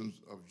descriptions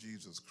of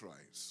Jesus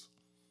Christ.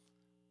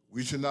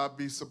 We should not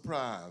be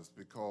surprised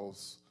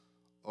because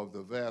of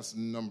the vast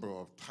number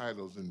of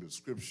titles and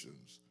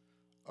descriptions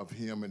of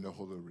him in the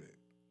Holy Writ.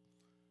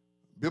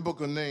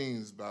 Biblical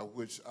names by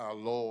which our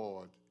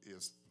Lord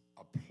is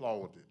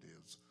applauded,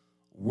 is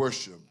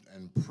worshiped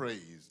and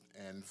praised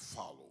and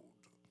followed.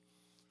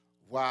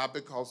 Why?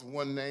 Because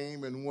one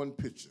name and one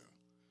picture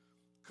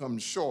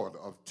comes short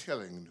of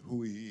telling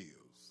who he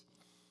is.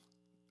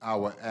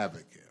 Our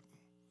advocate,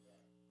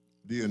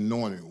 the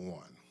anointed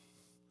one,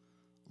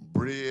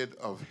 bread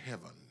of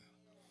heaven,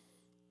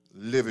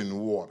 living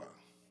water,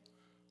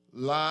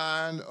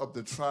 Lion of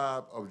the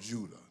tribe of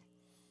Judah,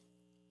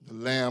 the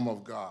Lamb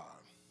of God,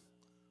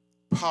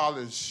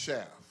 polished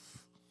shaft,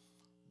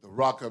 the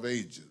Rock of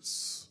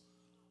Ages,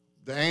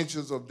 the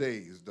Ancient of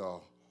Days, the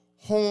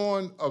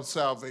Horn of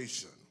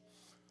Salvation,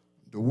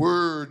 the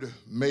Word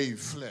made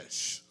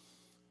flesh,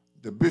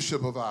 the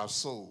Bishop of our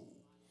soul,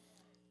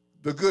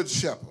 the Good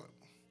Shepherd,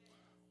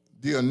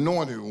 the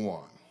Anointed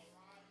One,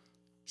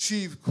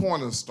 Chief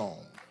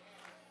Cornerstone,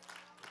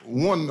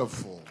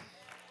 Wonderful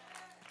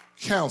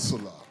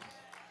Counselor,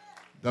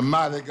 the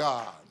Mighty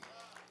God,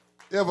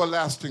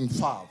 Everlasting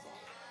Father,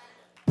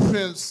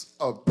 Prince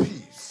of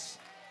Peace,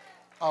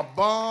 a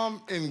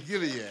balm in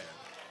Gilead,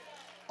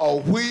 a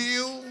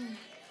wheel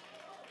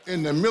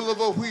in the middle of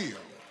a wheel.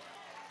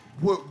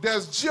 Well,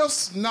 there's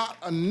just not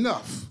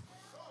enough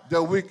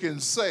that we can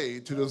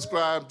say to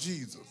describe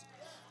Jesus.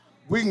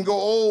 We can go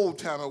old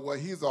timer where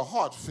he's a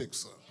heart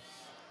fixer,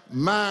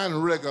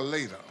 mind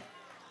regulator,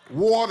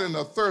 water in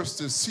a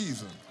thirsty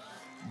season,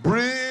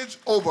 bridge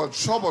over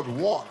troubled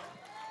water.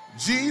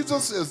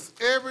 Jesus is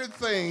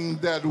everything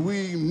that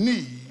we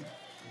need.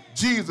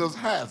 Jesus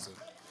has it.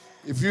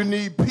 If you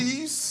need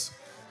peace,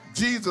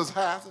 Jesus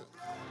has it.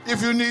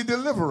 If you need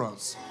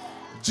deliverance,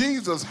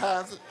 Jesus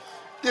has it.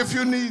 If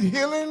you need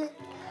healing,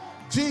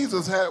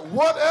 Jesus has it.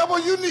 Whatever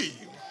you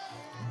need,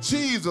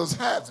 Jesus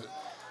has it.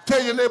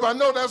 Tell your neighbor, I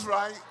know that's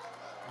right.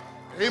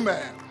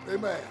 Amen.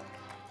 Amen.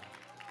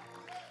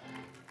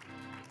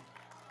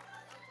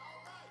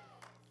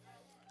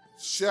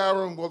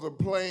 Sharon was a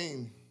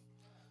plain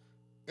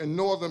in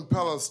northern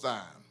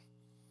Palestine.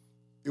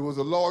 It was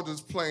the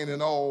largest plain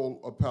in all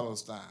of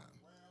Palestine.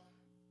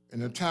 In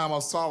the time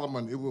of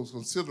Solomon, it was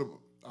considered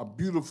a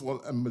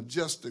beautiful and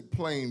majestic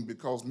plain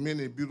because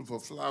many beautiful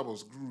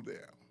flowers grew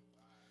there.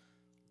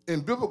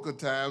 In biblical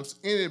times,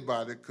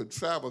 anybody could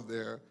travel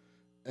there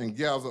and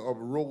gather up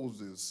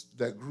roses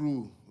that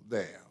grew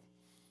there.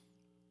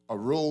 A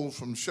rose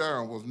from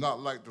Sharon was not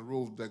like the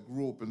rose that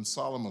grew up in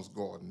Solomon's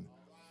garden,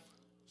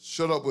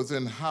 shut up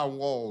within high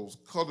walls,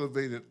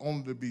 cultivated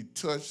only to be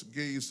touched,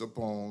 gazed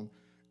upon,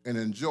 and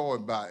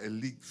enjoyed by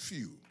elite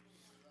few.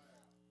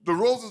 The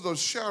roses of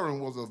Sharon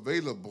was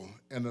available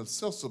and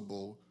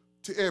accessible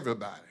to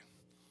everybody.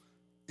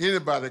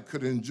 Anybody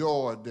could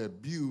enjoy their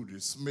beauty,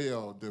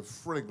 smell, their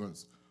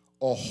fragrance,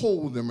 or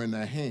hold them in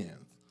their hands.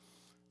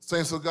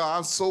 Saints of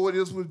God, so it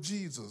is with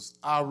Jesus,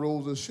 our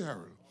rose of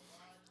Sharon.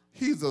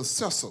 He's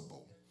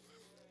accessible,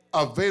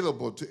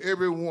 available to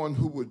everyone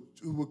who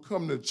would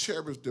come to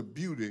cherish the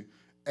beauty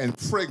and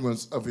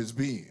fragrance of his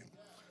being.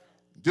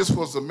 This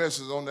was the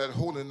message on that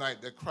holy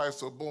night that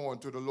Christ was born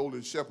to the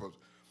lowly shepherds.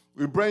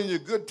 We bring you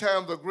good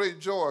times of great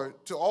joy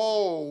to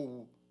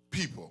all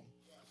people.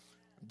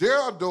 There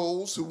are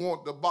those who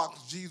want to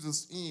box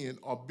Jesus in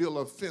or build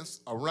a fence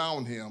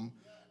around him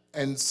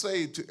and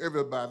say to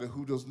everybody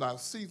who does not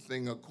see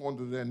things according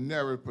to their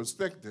narrow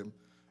perspective,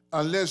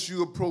 unless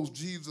you approach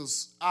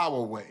Jesus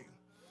our way,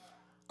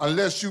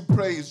 unless you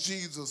praise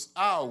Jesus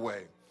our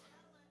way,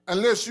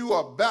 unless you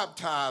are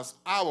baptized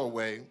our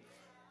way,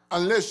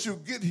 unless you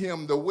get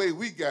him the way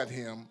we got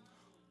him,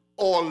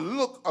 or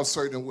look a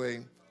certain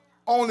way,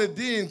 only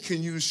then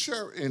can you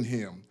share in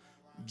him.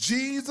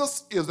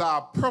 Jesus is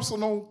our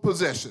personal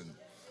possession.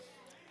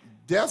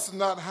 That's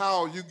not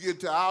how you get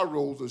to our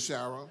rose of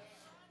Sharon.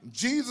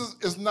 Jesus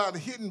is not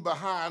hidden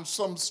behind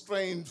some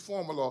strange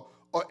formula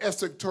or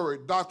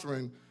esoteric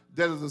doctrine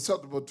that is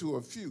acceptable to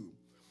a few.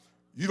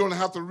 You don't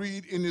have to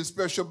read any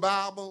special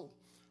Bible,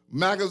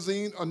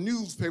 magazine, or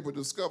newspaper to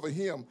discover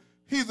him.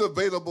 He's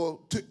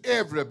available to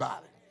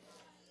everybody.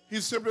 He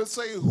simply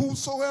says,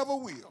 whosoever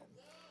will,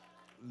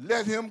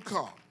 let him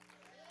come.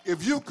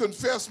 If you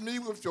confess me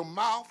with your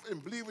mouth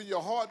and believe in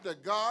your heart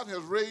that God has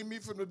raised me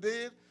from the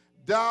dead,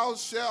 thou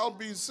shalt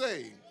be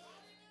saved.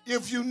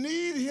 If you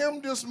need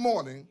him this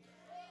morning,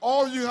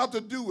 all you have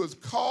to do is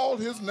call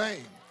his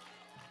name.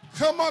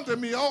 Come unto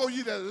me, all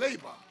ye that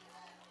labor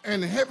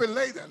and heavy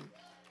laden,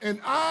 and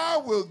I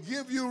will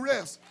give you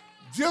rest.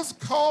 Just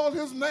call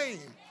his name.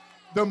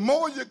 The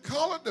more you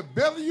call it, the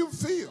better you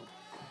feel.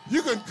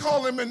 You can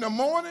call him in the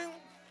morning.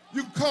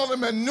 You can call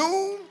him at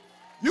noon.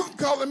 You can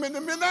call him in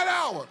the midnight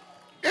hour.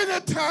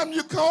 Anytime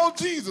you call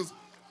Jesus,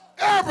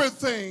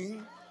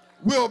 everything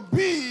will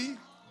be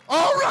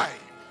all right.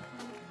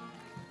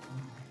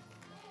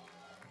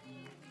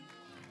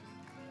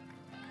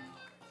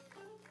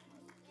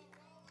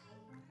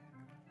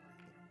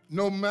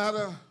 No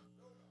matter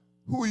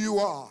who you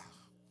are,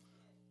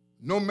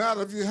 no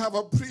matter if you have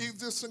a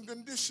pre-existing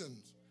condition.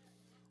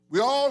 We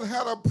all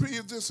had a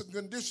pre-existing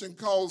condition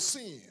called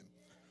sin.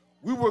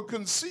 We were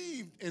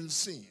conceived in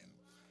sin.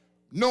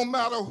 No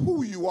matter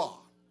who you are,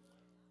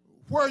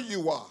 where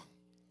you are,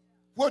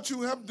 what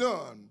you have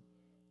done,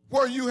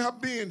 where you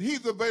have been,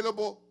 he's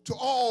available to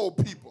all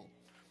people.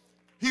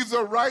 He's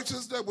a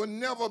righteousness that will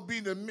never be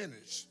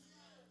diminished.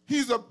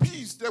 He's a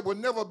peace that will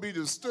never be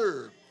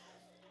disturbed,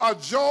 a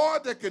joy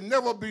that can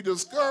never be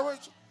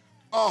discouraged,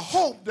 a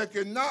hope that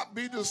cannot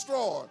be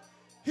destroyed.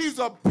 He's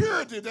a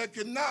purity that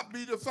cannot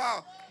be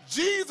defiled.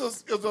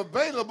 Jesus is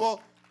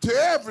available to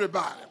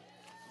everybody.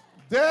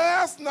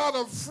 There's not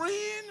a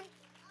friend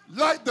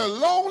like the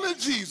lowly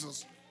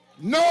Jesus.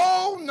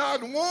 No,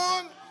 not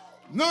one.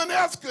 None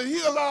else can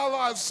heal all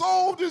our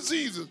soul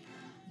diseases.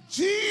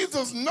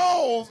 Jesus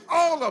knows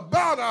all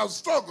about our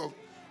struggles.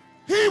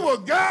 He will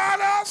guide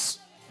us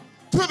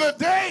till the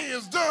day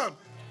is done.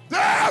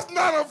 There's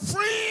not a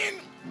friend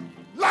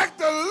like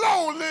the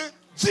lowly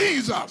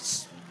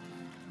Jesus.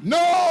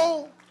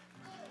 No,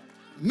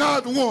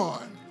 not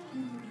one.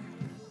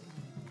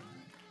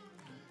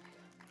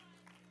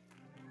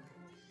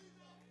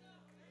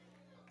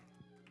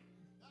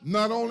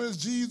 Not only is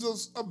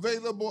Jesus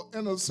available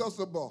and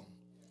accessible,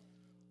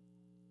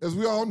 as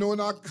we all know in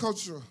our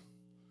culture,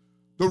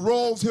 the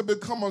rose have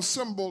become a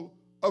symbol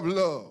of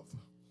love.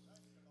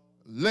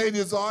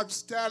 Ladies are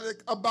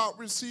ecstatic about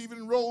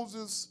receiving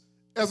roses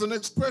as an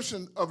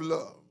expression of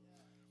love.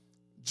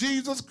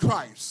 Jesus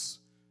Christ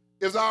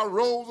is our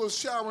Rose of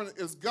Sharon,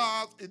 is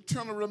God's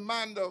eternal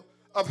reminder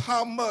of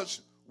how much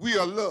we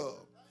are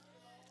loved.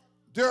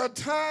 There are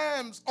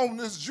times on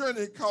this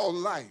journey called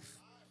life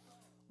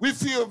we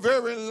feel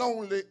very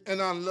lonely and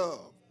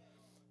unloved.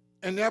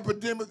 And the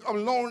epidemic of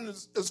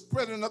loneliness is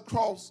spreading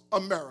across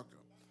America.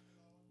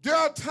 There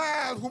are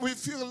times when we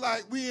feel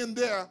like we in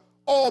there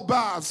all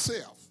by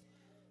ourselves.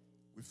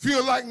 We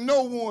feel like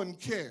no one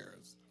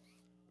cares.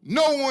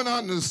 No one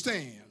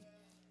understands.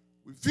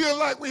 We feel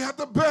like we have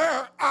to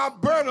bear our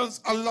burdens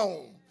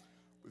alone.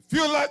 We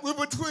feel like we're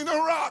between a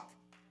rock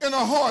and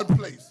a hard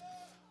place.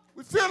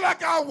 We feel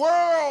like our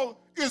world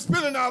is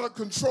spinning out of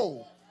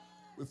control.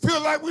 We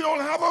feel like we don't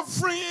have a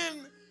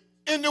friend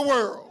in the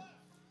world.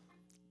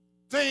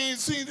 Things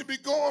seem to be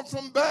going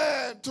from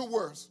bad to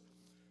worse.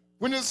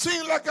 When it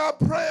seems like our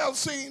prayers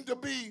seem to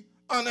be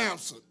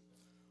unanswered,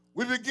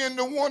 we begin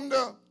to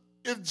wonder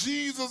if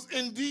Jesus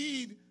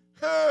indeed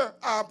heard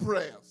our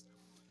prayers.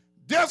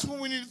 That's when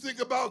we need to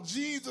think about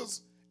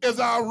Jesus as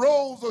our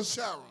Rose of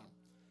Sharon,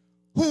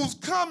 whose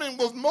coming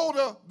was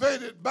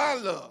motivated by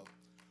love,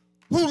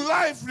 whose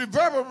life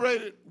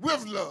reverberated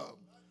with love,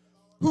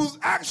 whose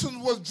actions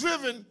was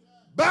driven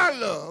by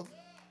love,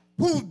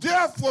 whose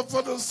death was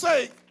for the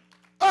sake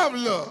of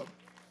love.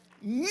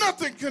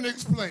 Nothing can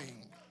explain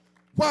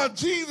why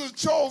Jesus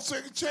chose to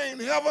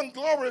exchange heaven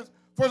glory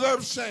for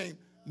earth shame.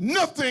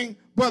 Nothing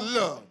but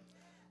love.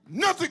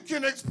 Nothing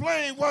can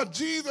explain why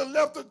Jesus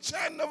left the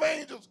chanting of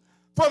angels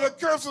for the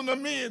cursing of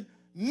men.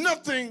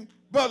 Nothing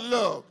but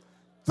love.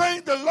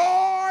 Thank the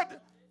Lord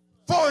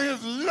for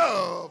his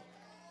love.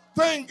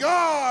 Thank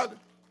God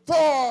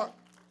for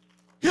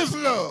his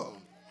love.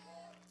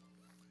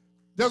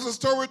 There's a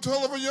story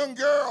told of a young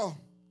girl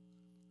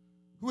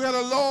who had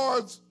a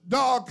large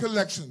doll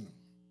collection.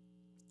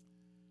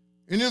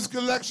 In his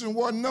collection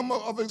were a number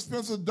of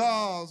expensive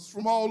dolls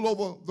from all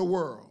over the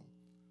world.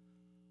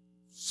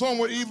 Some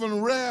were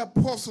even rare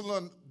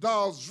porcelain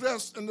dolls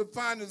dressed in the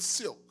finest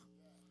silk.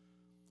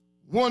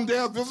 One day,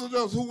 a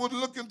visitor who was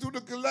looking through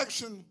the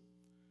collection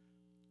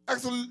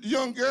asked a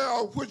young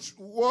girl which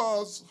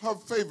was her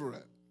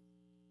favorite.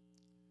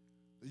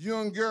 The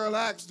young girl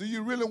asked, "Do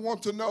you really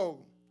want to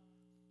know?"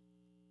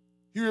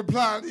 He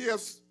replied,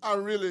 "Yes, I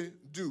really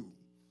do."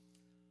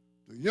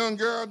 The young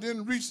girl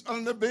then reached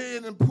under the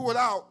bed and pulled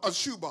out a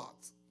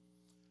shoebox.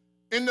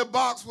 In the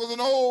box was an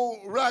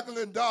old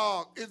raggedy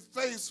dog. Its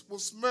face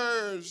was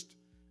smudged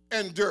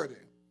and dirty.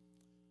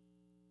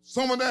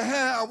 Some of the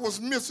hair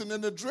was missing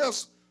and the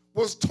dress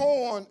was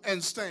torn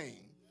and stained.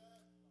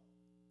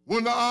 One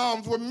of the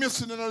arms were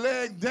missing and a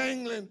leg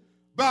dangling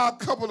by a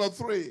couple of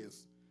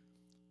threads.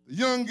 The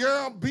young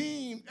girl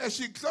beamed as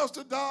she clutched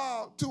the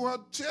doll to her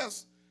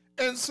chest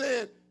and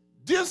said,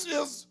 "This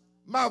is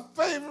my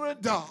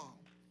favorite doll."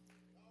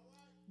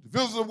 The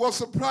visitor was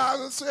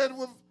surprised and said,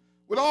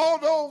 with all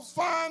those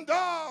fine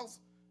dolls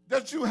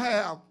that you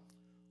have,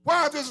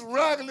 why is this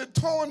raggedy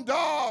torn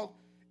doll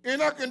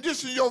in our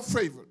condition your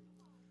favorite?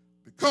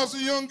 Because the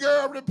young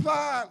girl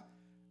replied,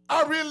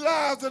 "I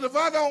realize that if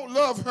I don't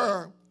love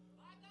her,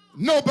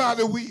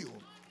 nobody will."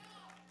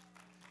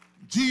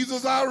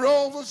 Jesus, our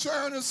Rose of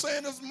Sharon, is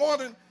saying this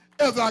morning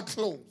as I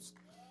close,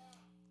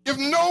 if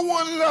no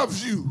one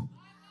loves you,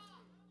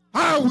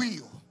 I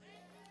will.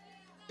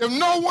 If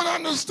no one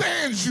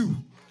understands you,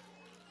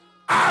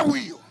 I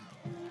will.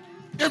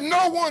 If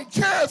no one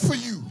cares for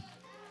you,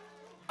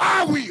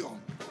 I will.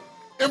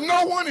 If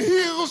no one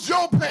heals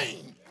your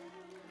pain,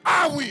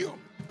 I will.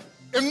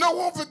 If no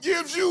one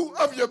forgives you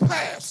of your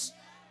past,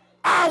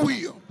 I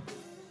will.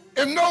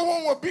 If no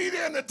one will be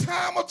there in the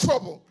time of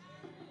trouble,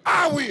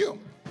 I will.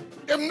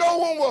 If no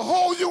one will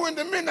hold you in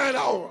the midnight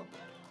hour,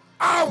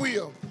 I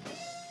will.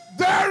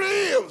 There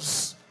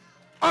is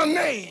a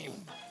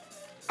name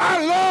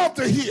I love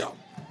to hear.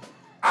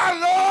 I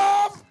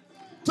love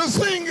to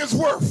sing his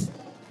worth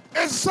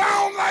and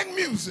sound like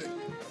music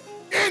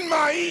in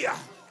my ear.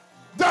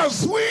 The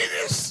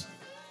sweetest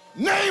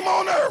name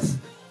on earth.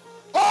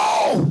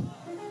 Oh,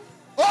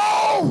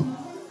 oh,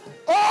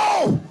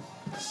 oh,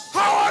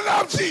 how I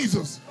love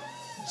Jesus.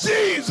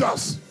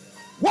 Jesus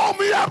woke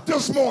me up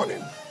this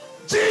morning.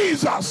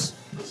 Jesus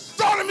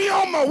started me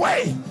on my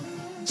way.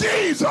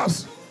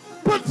 Jesus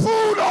put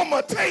food on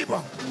my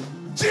table.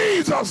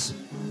 Jesus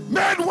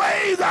made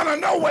ways out of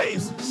no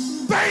ways.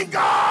 Thank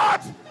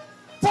God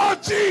for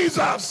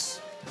Jesus.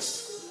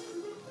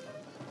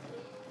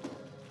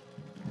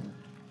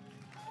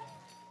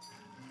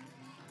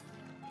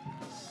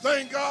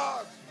 Thank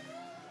God.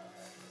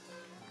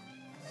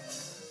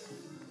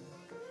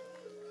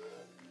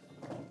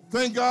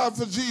 Thank God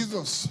for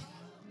Jesus.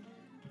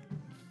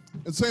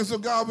 And saints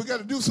of God, we got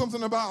to do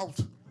something about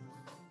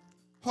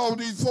all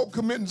these folk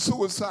committing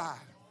suicide.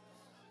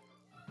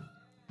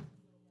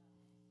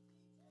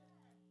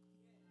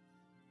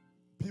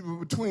 People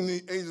between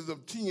the ages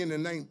of 10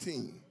 and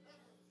 19.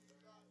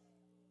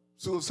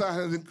 Suicide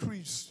has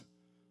increased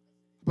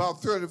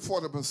about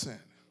 30-40%.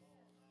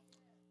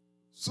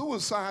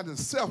 Suicide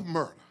is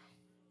self-murder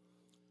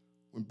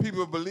when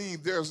people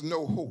believe there's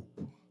no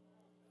hope.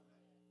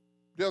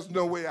 There's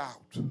no way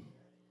out.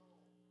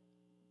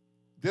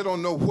 They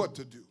don't know what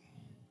to do.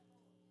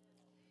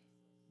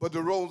 But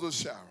the Rose of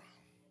Sharon,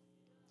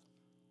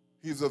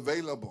 he's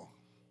available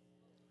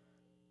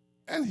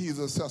and he's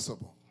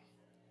accessible.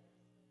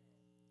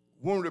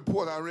 One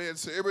report I read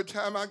said every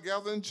time I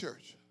gather in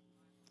church,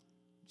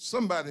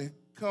 somebody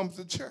comes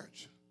to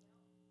church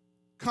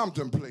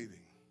contemplating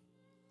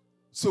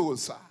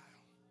suicide.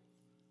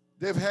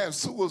 They've had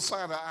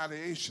suicidal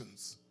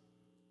ideations.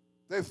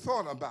 They've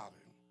thought about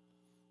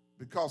it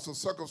because the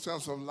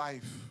circumstance of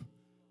life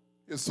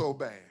is so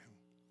bad.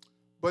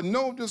 But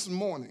know this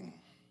morning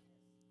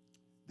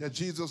that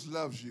Jesus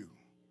loves you.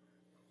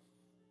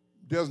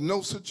 There's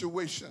no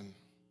situation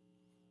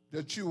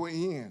that you are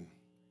in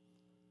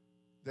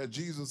that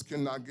Jesus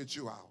cannot get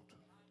you out.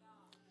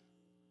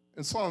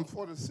 In Psalm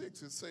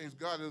 46, it says,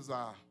 God is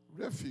our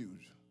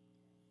refuge,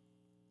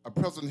 a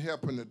present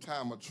help in the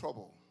time of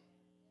trouble.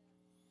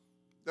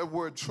 That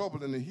word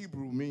trouble in the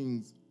Hebrew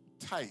means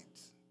tight,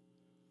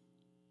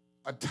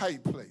 a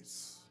tight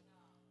place.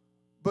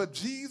 But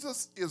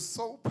Jesus is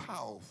so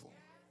powerful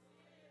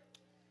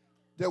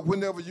that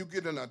whenever you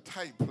get in a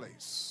tight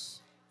place,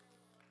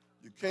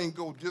 you can't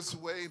go this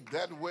way,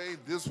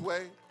 this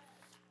way,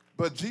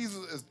 but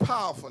Jesus is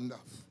powerful enough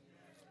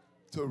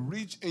to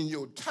reach in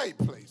your tight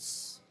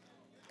place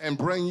and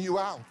bring you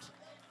out.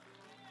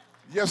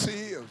 Yes, he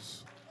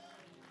is.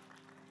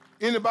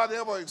 Anybody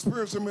ever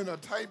experienced him in a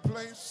tight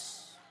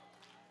place?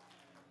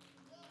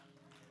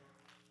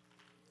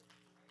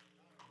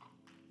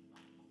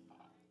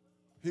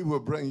 He will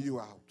bring you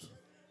out.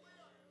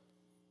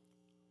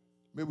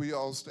 May we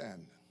all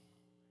stand.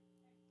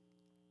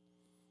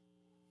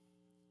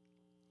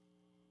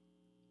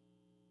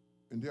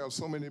 And there are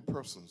so many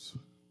persons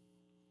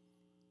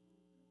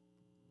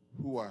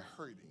who are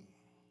hurting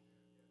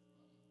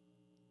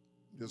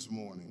this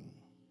morning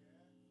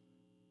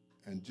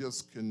and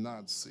just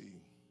cannot see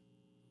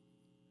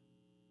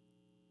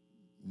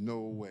no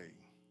way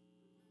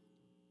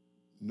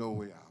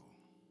out.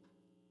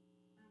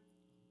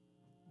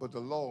 But the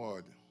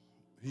Lord,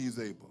 he's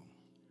able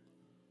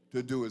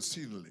to do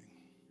exceedingly,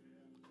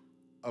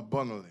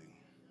 abundantly,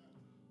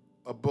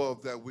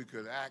 above that we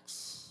could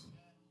ask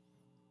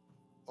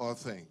or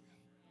think.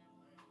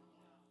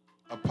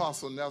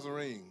 Apostle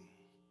Nazarene,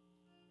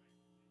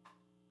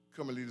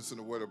 come and lead us in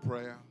a word of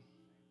prayer.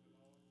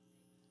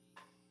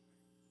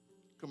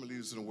 Come and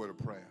lead us in a word of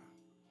prayer.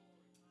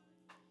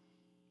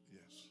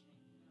 Yes.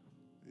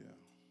 Yeah.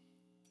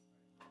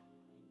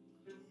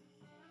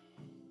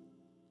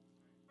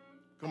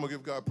 Come on,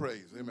 give God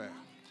praise. Amen.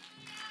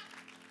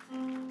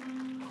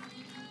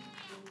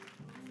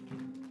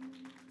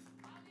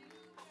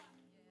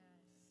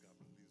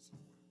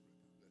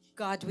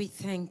 God, we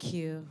thank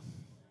you.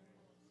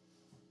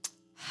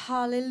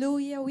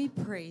 Hallelujah, we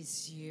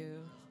praise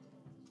you.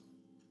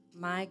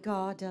 My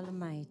God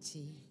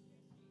Almighty.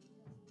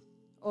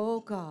 Oh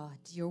God,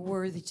 you're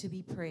worthy to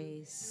be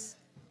praised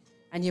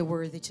and you're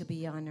worthy to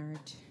be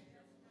honored.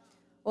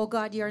 Oh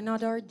God, you're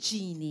not our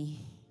genie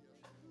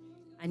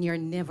and you're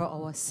never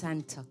our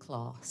Santa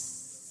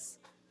Claus.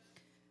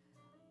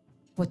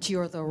 But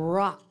you're the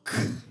rock.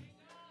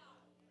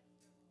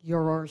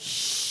 You're our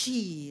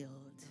shield.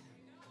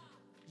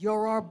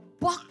 You're our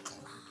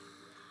buckler.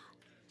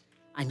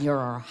 And you're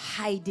our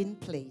hiding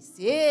place.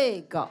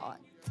 Hey, God.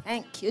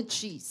 Thank you,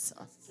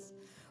 Jesus.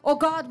 Oh,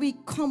 God, we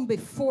come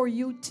before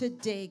you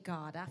today,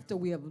 God, after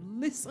we have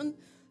listened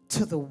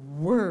to the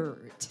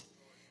word.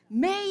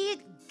 May it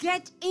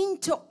get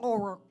into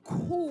our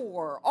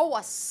core,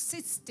 our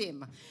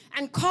system,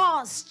 and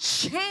cause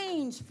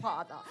change,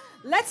 Father.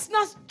 Let's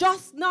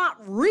not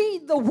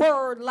read the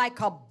word like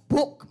a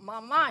book,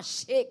 Mama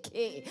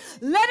Sheke.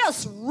 Let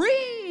us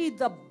read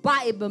the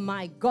Bible,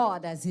 my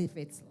God, as if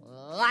it's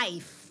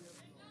life.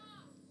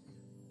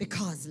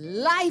 Because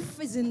life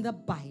is in the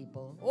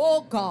Bible.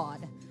 Oh,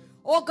 God.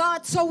 Oh,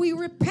 God, so we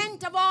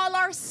repent of all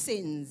our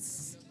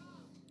sins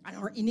and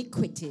our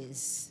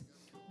iniquities.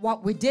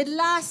 What we did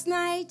last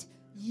night,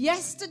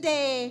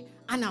 yesterday,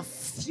 and a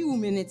few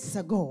minutes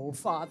ago,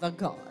 Father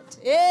God.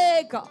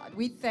 Hey, God,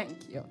 we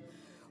thank you.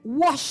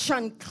 Wash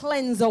and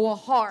cleanse our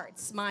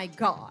hearts, my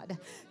God.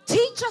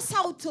 Teach us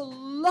how to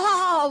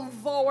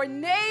love our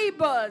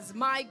neighbors,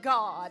 my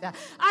God,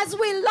 as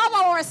we love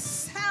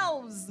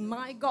ourselves,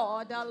 my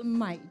God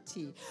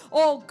Almighty.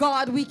 Oh,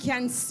 God, we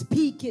can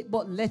speak it,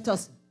 but let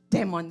us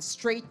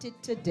demonstrate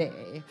it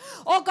today.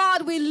 Oh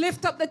God, we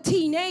lift up the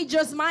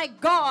teenagers, my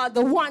God,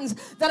 the ones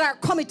that are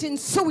committing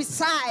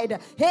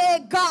suicide.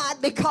 Hey God,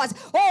 because,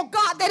 oh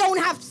God, they don't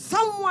have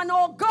someone,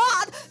 oh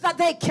God, that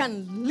they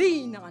can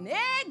lean on.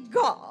 Hey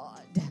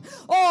God.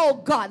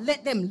 Oh God,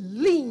 let them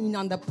lean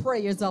on the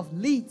prayers of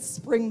Lead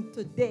Spring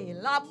today.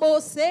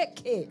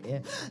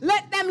 Laboseke.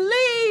 Let them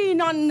lean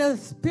on the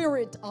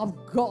Spirit of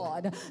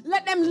God.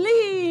 Let them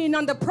lean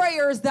on the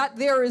prayers that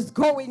there is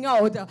going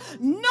out.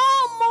 No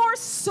more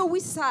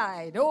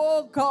suicide.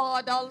 Oh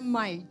God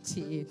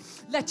Almighty.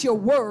 Let your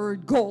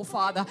word go,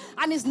 Father.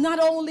 And it's not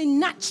only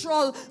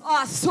natural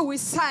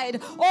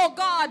suicide, oh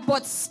God,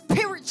 but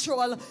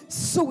spiritual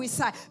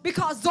suicide.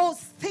 Because those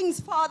things,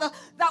 Father,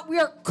 that we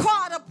are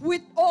caught up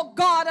with, oh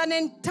God, and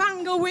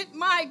entangled with,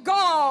 my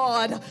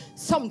God,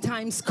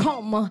 sometimes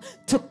come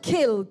to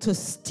kill, to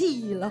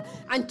steal,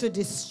 and to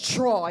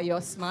destroy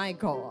us, my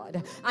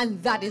God.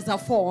 And that is a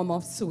form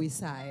of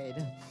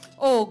suicide.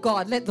 Oh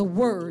God, let the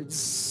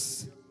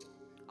words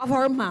of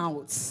our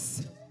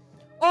mouths,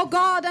 oh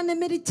God, and the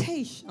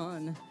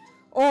meditation,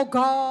 oh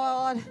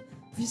God,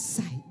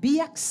 recite,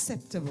 be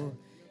acceptable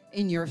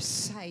in your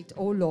sight,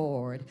 oh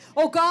Lord.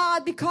 Oh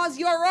God, because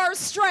you're our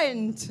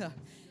strength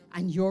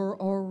and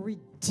you're our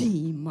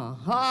redeemer.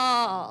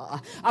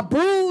 A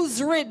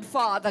bruised reed,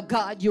 Father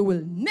God, you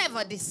will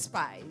never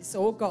despise,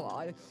 oh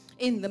God,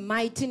 in the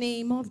mighty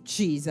name of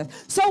Jesus.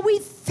 So we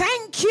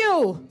thank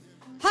you.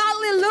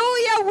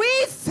 Hallelujah,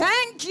 we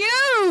thank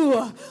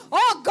you.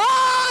 Oh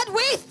God,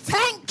 we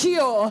thank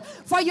you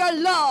for your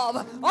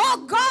love.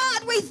 Oh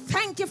God, we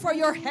thank you for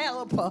your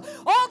help.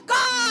 Oh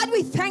God,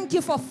 we thank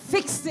you for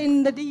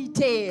fixing the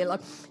detail.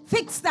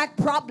 Fix that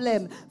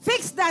problem.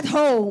 Fix that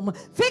home.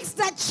 Fix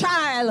that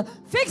child.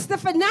 Fix the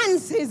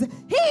finances.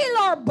 Heal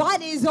our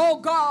bodies, oh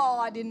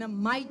God, in the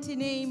mighty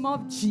name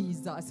of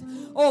Jesus.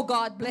 Oh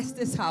God, bless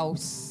this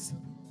house.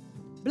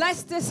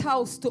 Bless this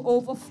house to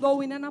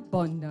overflow in an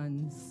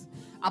abundance.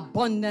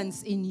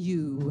 Abundance in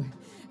you.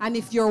 And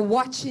if you're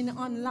watching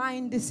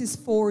online, this is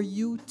for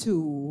you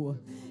too.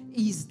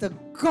 Is the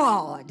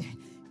God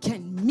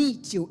can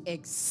meet you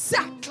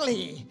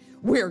exactly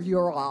where you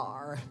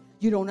are.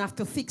 You don't have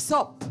to fix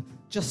up.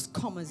 Just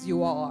come as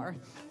you are.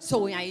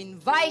 So I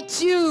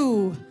invite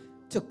you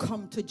to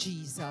come to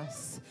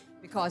Jesus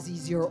because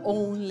he's your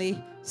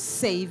only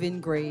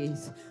saving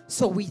grace.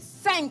 So we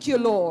thank you,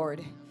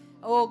 Lord.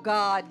 Oh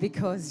God,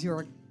 because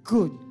you're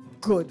good.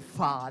 Good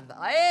Father.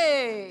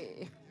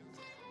 Hey,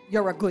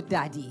 you're a good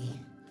daddy.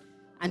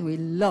 And we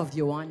love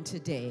you on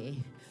today.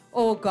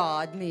 Oh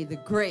God, may the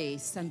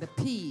grace and the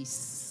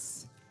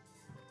peace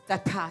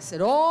that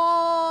passeth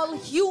all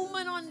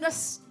human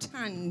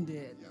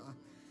understanding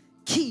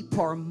keep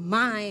our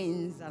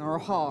minds and our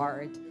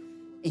heart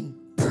in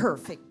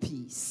perfect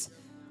peace.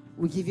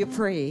 We give you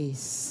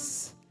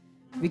praise.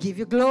 We give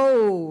you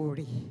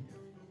glory.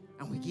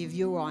 And we give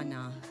you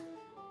honor.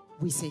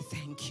 We say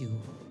thank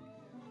you.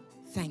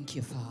 Thank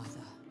you,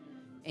 Father.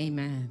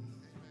 Amen.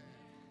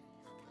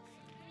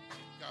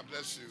 God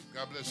bless you.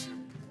 God bless you.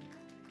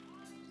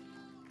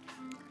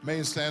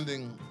 Remain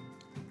standing.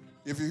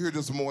 If you're here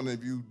this morning,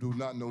 if you do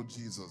not know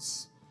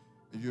Jesus,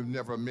 and you've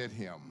never met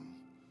him,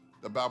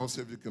 the Bible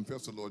says if you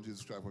confess the Lord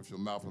Jesus Christ with your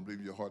mouth and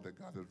believe in your heart that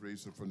God has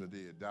raised him from the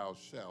dead, thou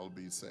shalt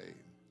be saved.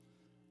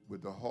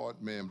 With the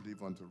heart man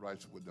believe unto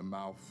righteousness, with the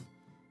mouth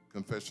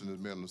confession is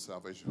made unto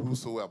salvation.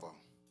 Whosoever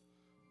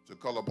shall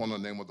call upon the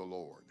name of the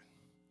Lord,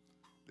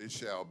 they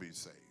shall be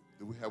saved.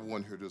 Do we have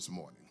one here this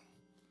morning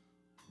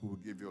who will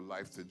give your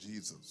life to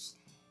Jesus?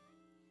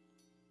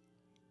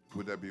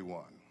 Would there be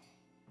one?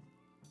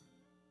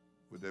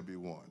 Would there be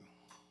one?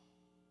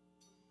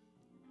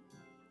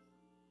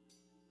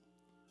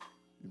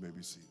 You may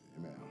be seated.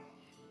 Amen.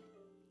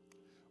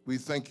 We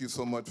thank you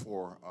so much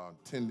for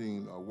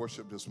attending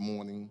worship this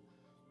morning,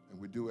 and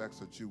we do ask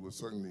that you will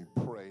certainly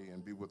pray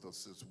and be with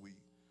us this week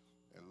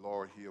at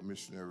Laurel Hill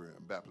Missionary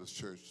Baptist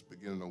Church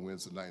beginning on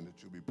Wednesday night, that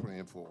you'll be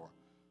praying for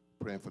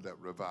that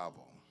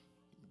revival.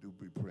 Do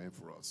be praying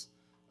for us.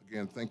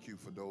 Again, thank you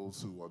for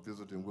those who are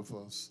visiting with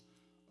us.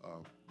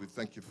 We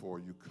thank you for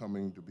you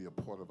coming to be a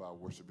part of our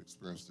worship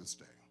experience this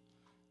day.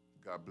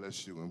 God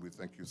bless you, and we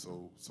thank you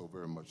so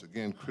very much.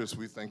 Again, Chris,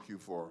 we thank you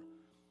for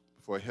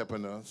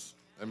helping us.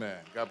 Amen.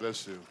 God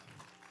bless you.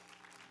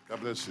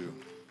 God bless you.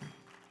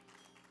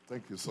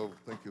 Thank you so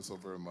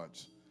very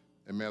much.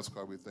 And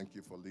Mascot, we thank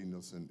you for leading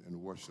us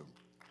in worship.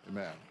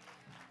 Amen.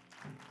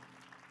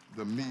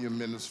 The media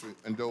ministry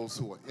and those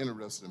who are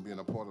interested in being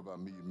a part of our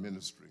media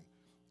ministry,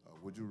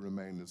 would you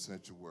remain in the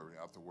sanctuary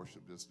after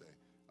worship this day?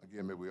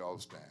 Again, may we all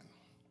stand.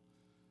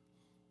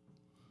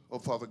 Oh,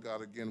 Father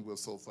God, again, we're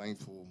so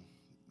thankful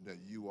that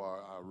you are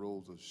our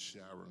Rose of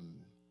Sharon.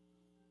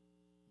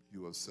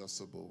 You're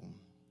accessible,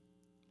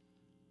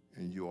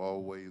 and you're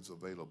always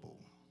available.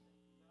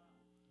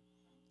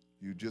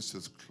 You're just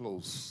as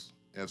close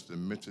as the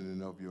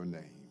mentioning of your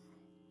name.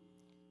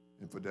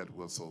 And for that,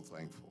 we're so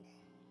thankful.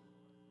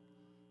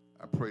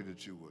 I pray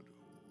that you would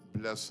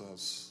bless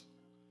us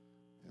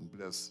and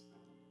bless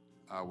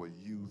our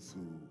youth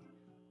who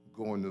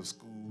go into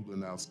school,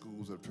 and our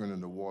schools have turned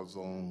into war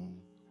zone.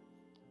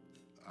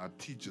 Our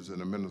teachers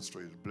and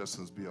administrators,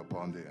 blessings be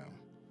upon them.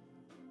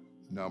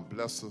 Now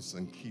bless us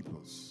and keep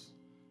us.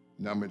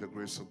 Now may the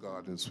grace of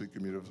God and sweet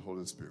communion of the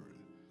Holy Spirit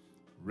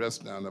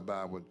rest now and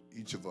abide with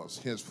each of us,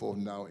 henceforth,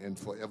 now, and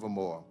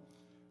forevermore.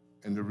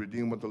 And the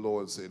Redeemer of the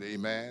Lord said,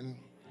 amen,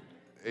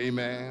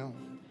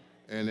 amen,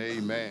 and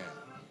amen.